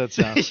 How's that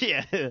sound?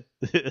 Yeah.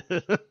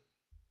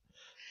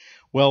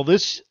 Well,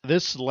 this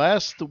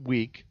last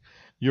week,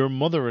 your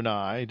mother and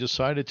I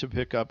decided to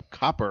pick up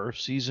Copper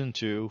Season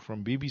 2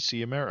 from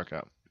BBC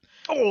America.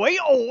 Oi,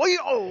 oi,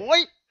 oi.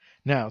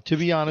 Now, to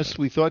be honest,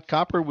 we thought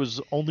Copper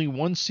was only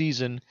one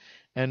season,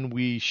 and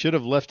we should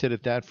have left it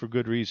at that for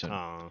good reason.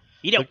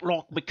 You don't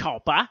like me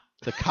copper.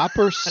 The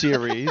Copper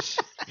series...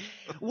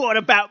 What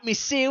about me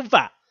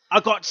silver? I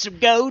got some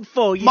gold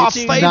for you. My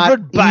too. favorite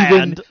not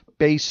band even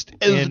based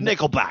is in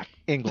Nickelback.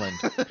 England.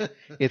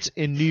 It's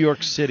in New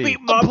York City. Meet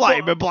my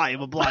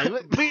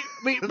Meet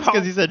meet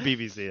because he said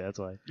BBC, that's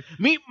why.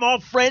 Meet my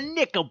friend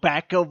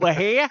Nickelback over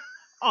here.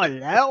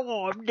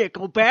 Hello, I'm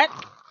Nickelback.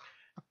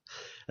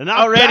 And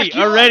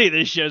Already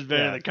this show's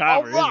better Yeah. than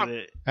Copper, Oh, isn't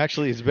it?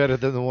 Actually, it's better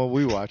than the one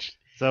we watched.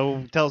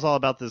 So tell us all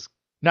about this.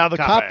 Now, the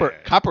Copper.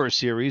 Copper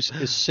series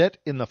is set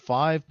in the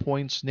Five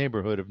Points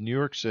neighborhood of New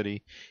York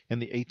City in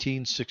the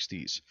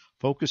 1860s,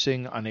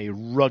 focusing on a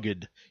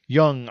rugged,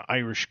 young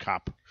Irish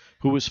cop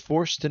who is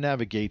forced to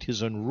navigate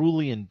his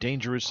unruly and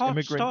dangerous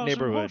immigrant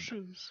neighborhood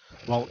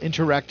while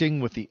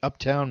interacting with the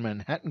uptown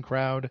Manhattan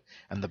crowd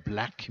and the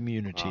black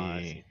community. Oh,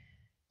 I see.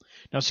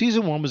 Now,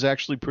 season 1 was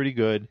actually pretty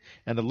good,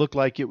 and it looked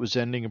like it was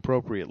ending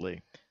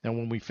appropriately. And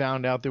when we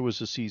found out there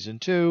was a season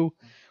 2,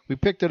 we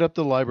picked it up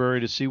to the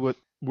library to see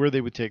where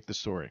they would take the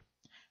story.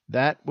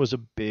 That was a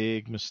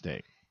big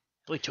mistake.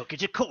 We took it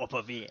to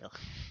Corporville.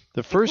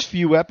 The first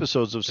few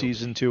episodes of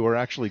season 2 are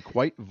actually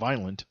quite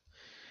violent,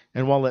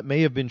 and while it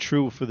may have been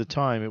true for the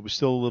time, it was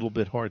still a little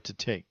bit hard to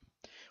take.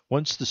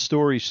 Once the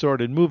story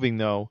started moving,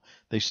 though,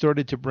 they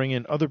started to bring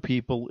in other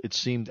people, it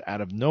seemed out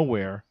of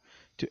nowhere,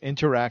 to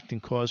interact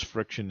and cause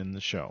friction in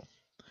the show.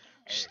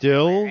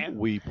 Still,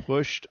 we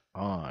pushed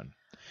on.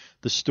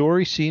 The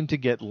story seemed to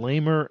get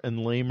lamer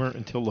and lamer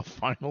until the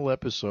final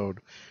episode,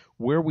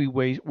 where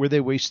they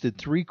wasted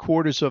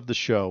 3/4 of the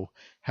show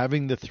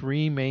having the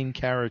 3 main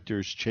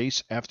characters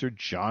chase after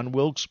John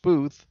Wilkes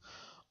Booth,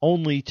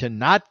 only to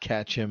not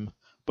catch him,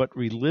 but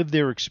relive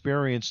their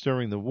experience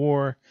during the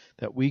war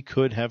that we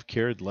could have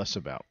cared less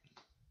about.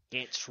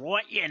 It's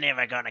right, you're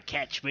never gonna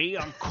catch me.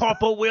 I'm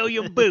Corporal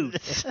William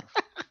Booth.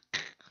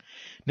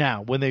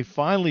 Now, when they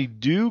finally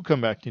do come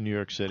back to New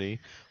York City,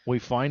 we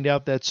find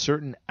out that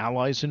certain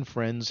allies and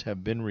friends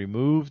have been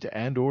removed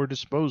and or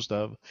disposed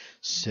of,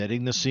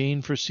 setting the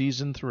scene for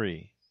season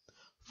 3.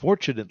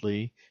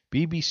 Fortunately,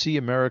 BBC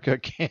America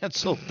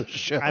canceled the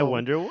show. I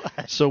wonder why.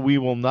 So we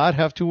will not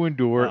have to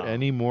endure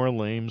any more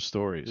lame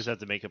stories. You just have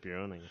to make up your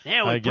own.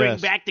 Now we I bring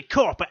guess. back the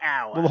Corporate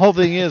Hour. Well, the whole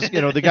thing is,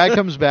 the guy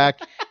comes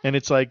back, and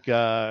it's like,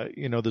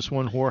 this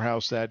one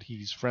whorehouse that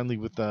he's friendly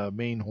with the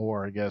main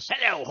whore, I guess.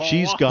 Hello, whore.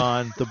 She's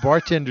gone. The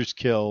bartender's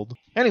killed.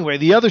 Anyway,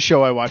 the other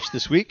show I watched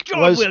this week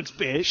John was Wilkes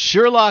Booth.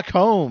 Sherlock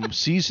Holmes,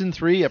 Season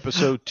 3,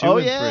 Episode 2 Oh,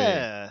 and 3.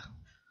 yeah.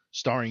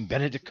 Starring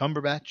Benedict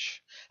Cumberbatch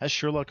as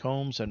Sherlock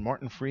Holmes and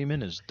Martin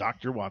Freeman as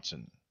Dr.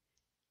 Watson.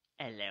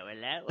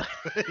 Hello.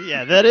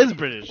 Yeah, that is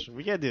British.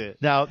 We can't do it.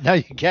 Now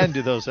you can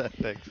do those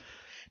things.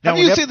 Now, Have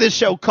you seen this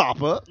show,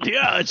 Copper?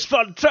 Yeah, it's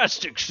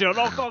fantastic,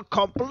 Sherlock. I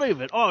can't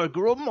believe it. I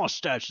grew a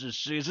mustache this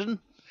season.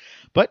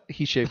 But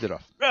he shaved it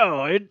off.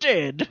 Oh, it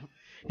did.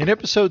 In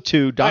Episode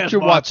 2, Where's Dr.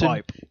 my Watson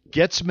pipe?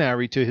 gets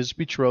married to his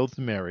betrothed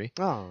Mary,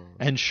 Oh.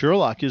 and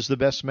Sherlock is the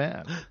best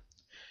man.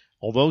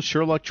 Although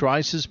Sherlock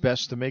tries his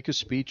best to make a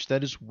speech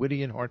that is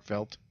witty and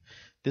heartfelt,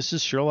 this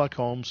is Sherlock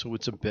Holmes, so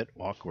it's a bit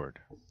awkward.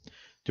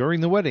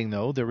 During the wedding,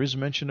 though, there is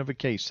mention of a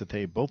case that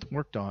they both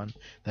worked on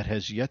that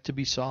has yet to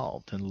be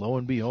solved, and lo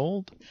and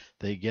behold,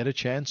 they get a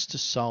chance to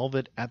solve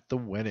it at the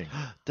wedding.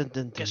 Dun,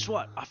 dun, dun. Guess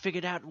what? I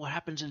figured out what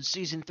happens in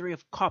season 3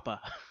 of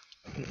Copper.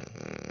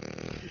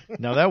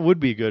 Now, that would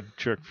be a good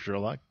trick for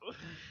Sherlock.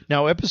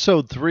 Now,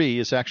 Episode 3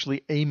 is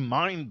actually a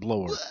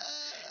mind-blower,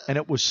 and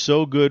it was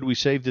so good we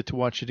saved it to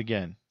watch it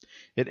again.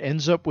 It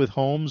ends up with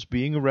Holmes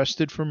being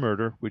arrested for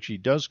murder, which he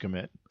does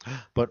commit,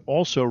 but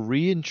also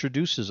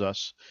reintroduces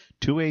us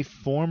to a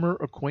former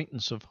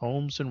acquaintance of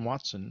Holmes and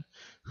Watson,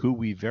 who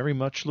we very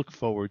much look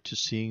forward to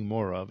seeing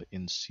more of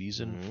in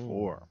Season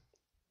 4.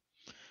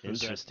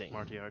 Interesting.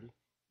 Moriarty.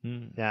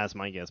 Hmm. Yeah, that's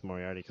my guess,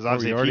 Moriarty. Because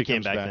obviously, if Moriarty he came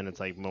comes back, back. then it's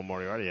like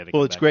Moriarty had to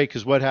Well, come it's back. great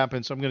because what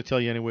happens, I'm going to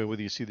tell you anyway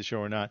whether you see the show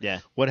or not. Yeah.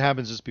 What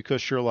happens is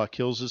because Sherlock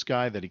kills this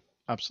guy that he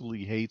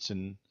absolutely hates,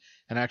 and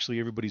actually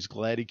everybody's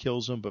glad he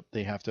kills him, but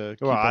they have to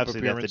keep Well, up obviously,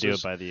 they have to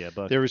appearances. do it by the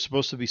book. They were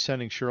supposed to be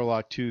sending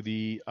Sherlock to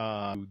the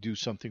do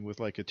something with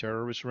like a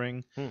terrorist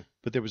ring,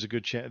 but there was a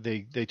good chance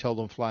they told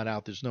him flat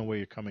out, "There's no way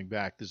you're coming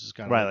back. This is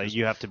kind of Right, like like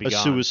you have to be a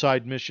gone.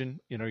 suicide mission.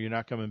 You're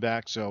not coming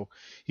back." So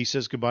he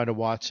says goodbye to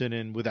Watson,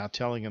 and without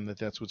telling him that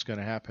that's what's going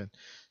to happen.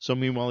 So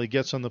meanwhile, he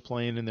gets on the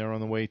plane, and they're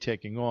on the way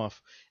taking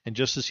off. And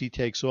just as he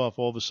takes off,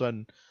 all of a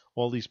sudden,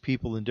 all these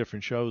people in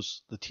different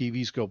shows, the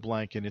TVs go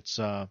blank, and it's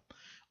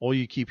all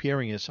you keep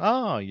hearing is,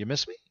 "Oh, you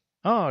miss me?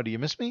 Oh, do you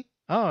miss me?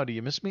 Oh, do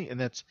you miss me?"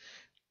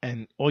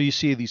 And all you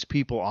see are these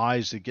people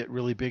eyes that get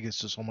really big. It's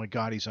just, oh my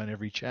God, he's on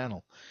every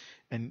channel,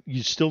 and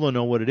you still don't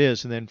know what it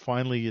is. And then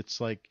finally, it's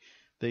like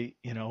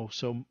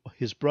so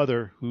his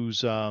brother,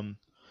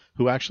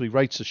 who actually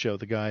writes the show,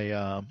 the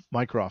guy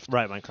Mycroft.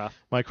 Right, Minecraft.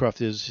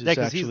 Mycroft is Yeah,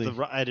 because actually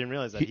I didn't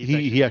realize that.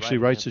 he actually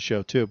writes the the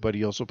show too, but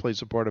he also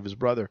plays a part of his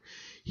brother.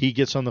 He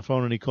gets on the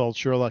phone and he calls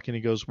Sherlock and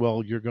he goes,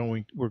 "Well, we're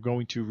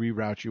going to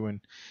reroute you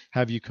and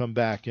have you come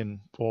back." And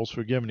Paul's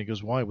forgiven. He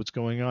goes, "Why? What's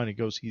going on?" He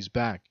goes, "He's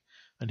back."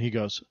 And he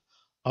goes,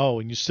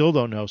 "Oh," and you still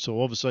don't know. So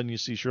all of a sudden you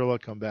see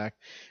Sherlock come back,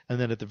 and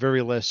then at the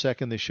very last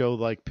second they show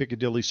like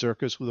Piccadilly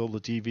Circus with all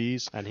the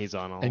TVs, and he's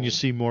on all. and you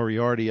see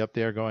Moriarty up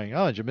there going,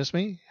 "Oh, did you miss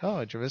me? Oh,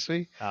 did you miss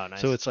me?" Oh, nice.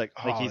 So it's like,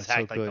 he's it's so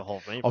hacked like good. the whole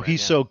thing. Oh, for him,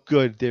 he's yeah. so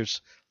good.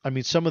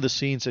 Some of the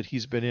scenes that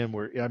he's been in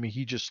where,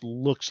 he just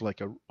looks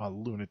like a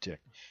lunatic.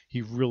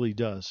 He really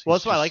does. Well,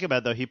 He's that's what I just like about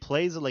it, though. He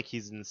plays it like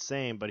he's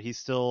insane, but he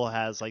still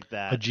has like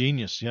that a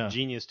genius, yeah.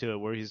 genius to it,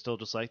 where he's still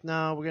just like,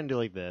 no, we're gonna do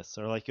like this,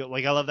 or like I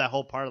love that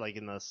whole part, like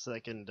in the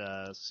second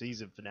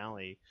season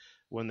finale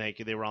when they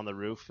were on the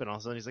roof, and all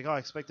of a sudden he's like, "Oh, I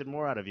expected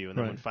more out of you," and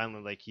then when Right.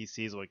 finally like he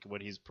sees like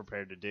what he's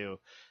prepared to do,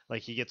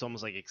 like he gets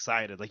almost like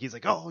excited, like he's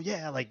like, "Oh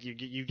yeah, like you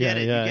get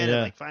it, you get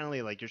it, like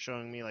finally like you're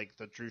showing me like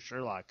the true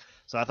Sherlock."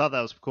 So I thought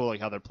that was cool, like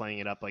how they're playing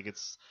it up, like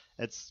it's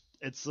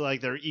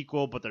like they're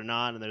equal but they're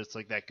not, and there's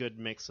like that good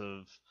mix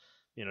of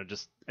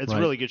Just it's Right.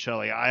 a really good show.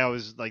 Like I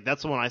always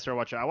that's the one I started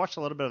watching. I watched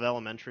a little bit of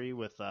Elementary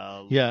with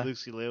Yeah.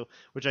 Lucy Liu,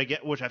 which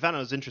I found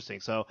was interesting.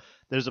 So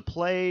there's a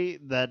play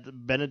that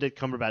Benedict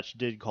Cumberbatch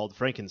did called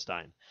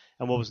Frankenstein,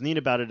 and what was neat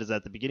about it is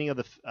at the beginning of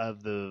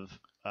the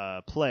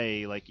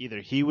play, like either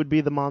he would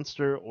be the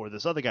monster or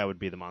this other guy would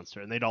be the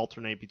monster, and they'd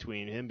alternate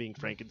between him being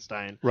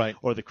Frankenstein Right.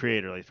 or the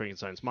creator, like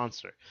Frankenstein's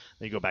monster.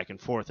 They go back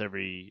and forth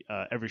every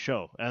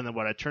show, and then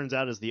what it turns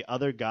out is the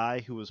other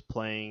guy who was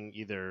playing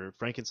either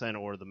Frankenstein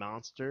or the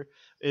monster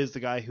is the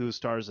guy who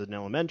stars in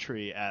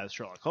Elementary as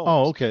Sherlock Holmes.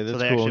 Oh, okay, that's so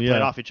they cool, actually yeah.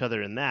 played off each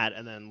other in that,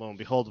 and then lo and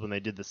behold, when they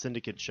did the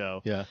Syndicate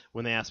show, Yeah.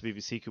 when they asked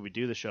BBC could we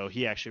do the show,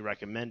 he actually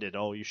recommended,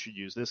 you should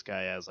use this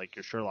guy as like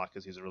your Sherlock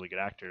because he's a really good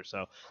actor.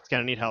 So it's kind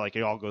of neat how like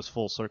it all goes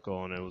full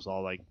circle, and it was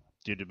all like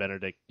due to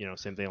Benedict,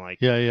 same thing like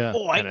Yeah.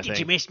 Oh, kinda did thing.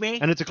 you miss me?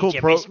 And it's a cool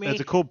Did you miss me?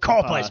 it's a cool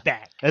Corpora's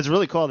back. It's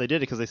really cool how they did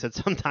it because they said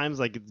sometimes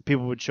like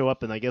people would show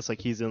up and I guess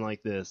like he's in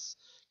like this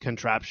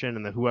contraption,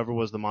 and then whoever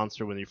was the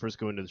monster when you first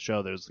go into the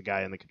show, there's the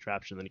guy in the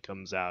contraption, then he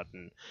comes out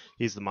and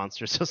he's the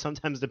monster. So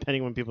sometimes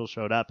depending when people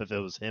showed up, if it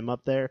was him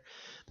up there,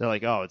 they're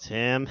like, oh, it's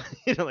him.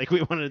 Like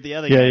we wanted the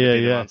other guy to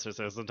be the monster.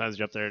 So sometimes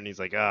you're up there and he's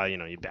like, oh,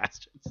 you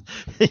bastards.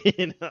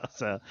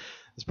 So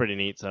it's pretty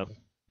neat. So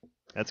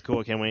that's cool.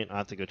 I can't wait. I'll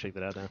have to go check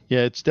that out now.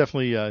 Yeah, it's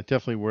definitely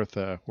worth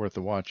the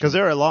watch. Because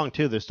they're long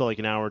too. They're still like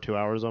an hour, 2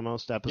 hours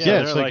almost episode.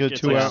 Yeah, it's They're like a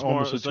 2 hour,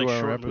 almost a it's 2 hour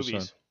short episode.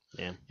 movies.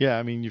 Yeah. Yeah,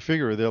 I mean, you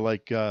figure they're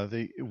like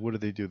what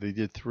did they do? They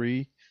did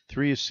three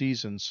a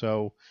season,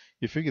 so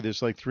you figure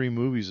there's like 3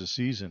 movies a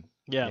season.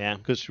 Yeah.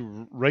 Because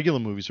regular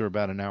movies are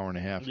about an hour and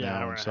a half Yeah, now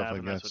hour and and a stuff half, like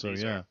and that. that's what So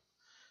these yeah,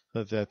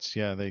 are. that's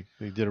they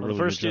did a really The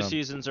first good 2 job.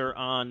 seasons are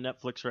on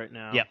Netflix right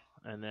now. Yep.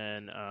 And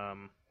then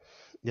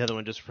The other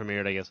one just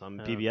premiered, I guess, on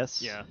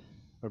PBS. Yeah.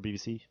 Or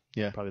BBC.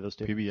 Yeah, Probably those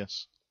two.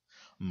 PBS,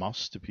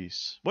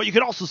 masterpiece. Well, you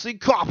can also see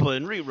Copper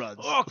in reruns.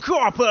 Oh,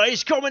 Copper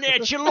is coming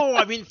at you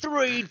live in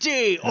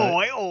 3D.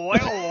 Oi, oi,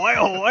 oi,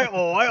 oi,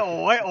 oi,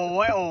 oi,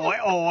 oi, oi,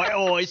 oi,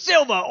 oi,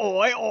 silver,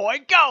 oi, oi,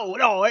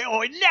 gold, oi,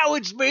 oi. Now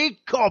it's me,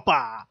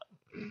 Copper,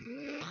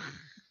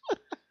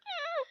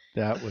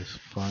 That was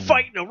fun.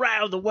 fighting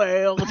around the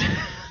world.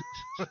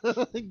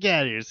 Get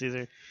out of here,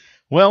 Caesar.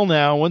 Well,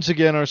 now, once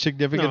again, our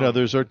significant No.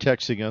 others are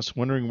texting us,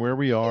 wondering where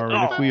we are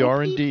and if we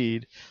are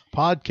indeed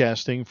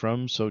podcasting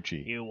from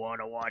Sochi. You want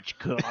to watch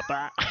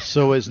Copper?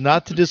 So as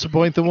not to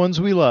disappoint the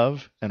ones we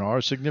love and our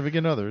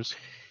significant others,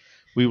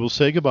 we will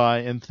say goodbye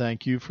and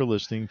thank you for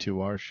listening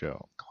to our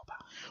show.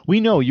 We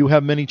know you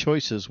have many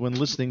choices when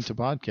listening to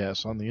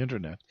podcasts on the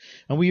internet,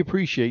 and we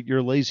appreciate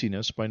your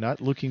laziness by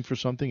not looking for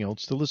something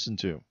else to listen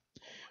to.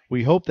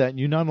 We hope that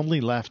you not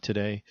only laughed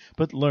today,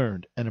 but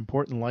learned an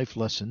important life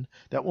lesson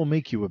that will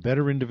make you a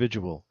better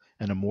individual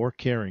and a more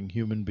caring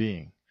human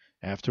being.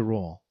 After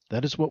all,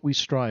 that is what we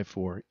strive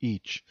for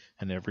each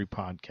and every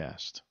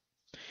podcast.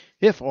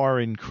 If our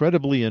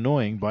incredibly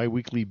annoying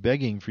bi-weekly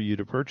begging for you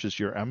to purchase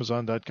your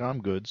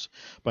Amazon.com goods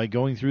by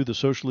going through the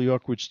Socially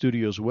Awkward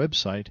Studios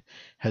website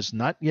has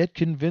not yet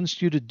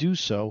convinced you to do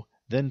so,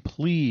 then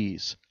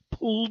please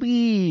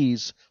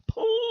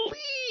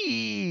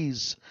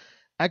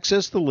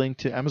access the link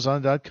to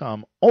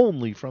Amazon.com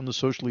only from the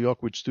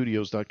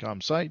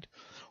SociallyAwkwardStudios.com site,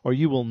 or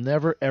you will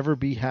never ever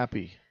be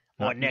happy.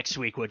 Or next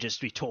week we'll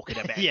just be talking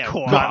about Yeah,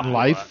 Copper. Not in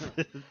life,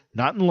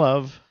 not in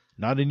love,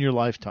 not in your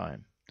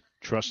lifetime.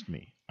 Trust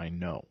me, I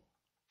know.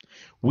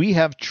 We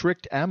have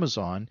tricked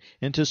Amazon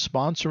into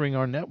sponsoring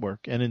our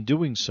network, and in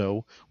doing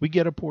so, we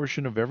get a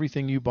portion of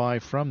everything you buy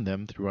from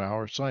them through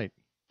our site.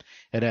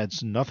 It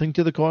adds nothing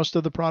to the cost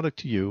of the product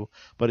to you,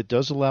 but it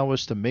does allow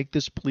us to make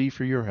this plea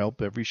for your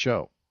help every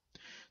show.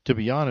 To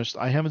be honest,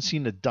 I haven't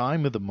seen a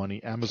dime of the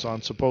money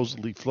Amazon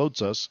supposedly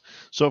floats us,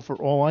 so for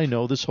all I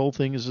know, this whole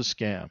thing is a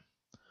scam.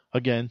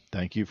 Again,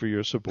 thank you for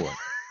your support.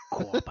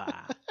 Copper.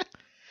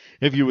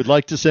 If you would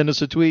like to send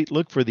us a tweet,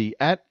 look for the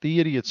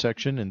 @TheIdiot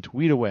section and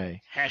tweet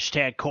away.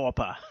 Hashtag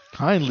Copper.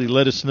 Kindly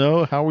let us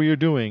know how we are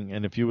doing,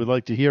 and if you would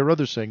like to hear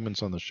other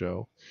segments on the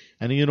show,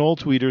 any and all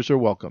tweeters are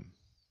welcome.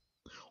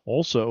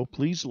 Also,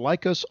 please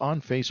like us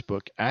on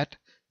Facebook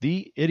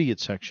 @The Idiot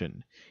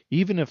Section,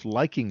 even if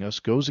liking us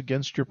goes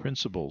against your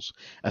principles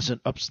as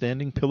an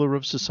upstanding pillar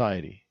of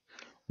society.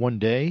 One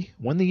day,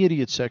 when the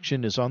Idiot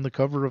Section is on the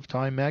cover of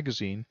Time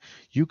magazine,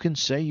 you can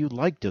say you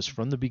liked us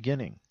from the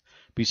beginning.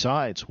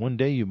 Besides, one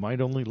day you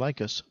might only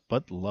like us,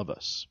 but love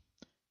us.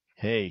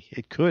 Hey,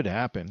 it could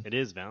happen. It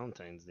is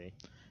Valentine's Day.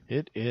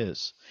 It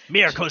is.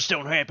 Miracles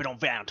don't happen on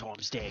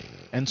Valentine's Day.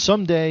 And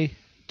someday,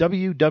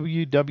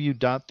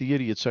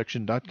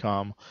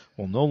 www.theidiotsection.com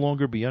will no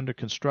longer be under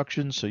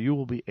construction, so you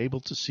will be able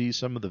to see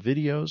some of the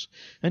videos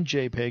and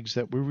JPEGs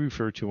that we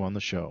refer to on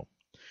the show.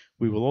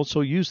 We will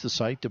also use the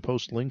site to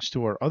post links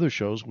to our other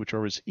shows, which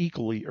are as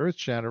equally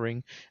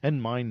earth-shattering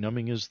and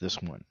mind-numbing as this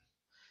one.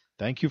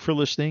 Thank you for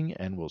listening,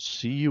 and we'll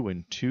see you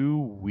in 2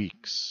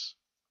 weeks.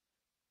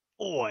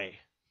 Oi.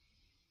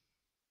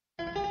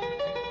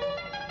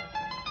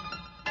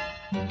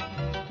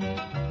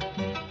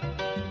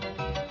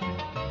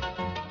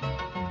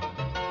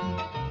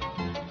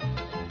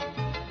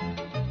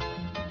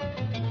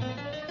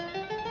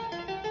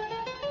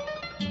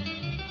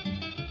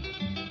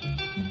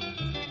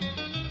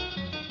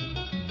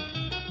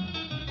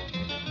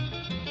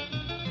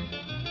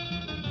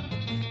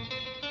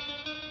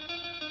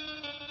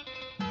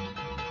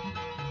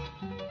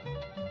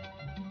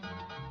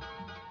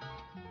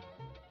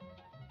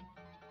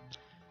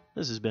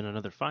 This has been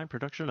another fine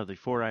production of the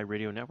 4i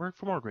Radio Network.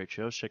 For more great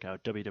shows, check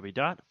out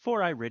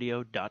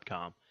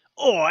www.4iradio.com.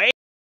 Oi!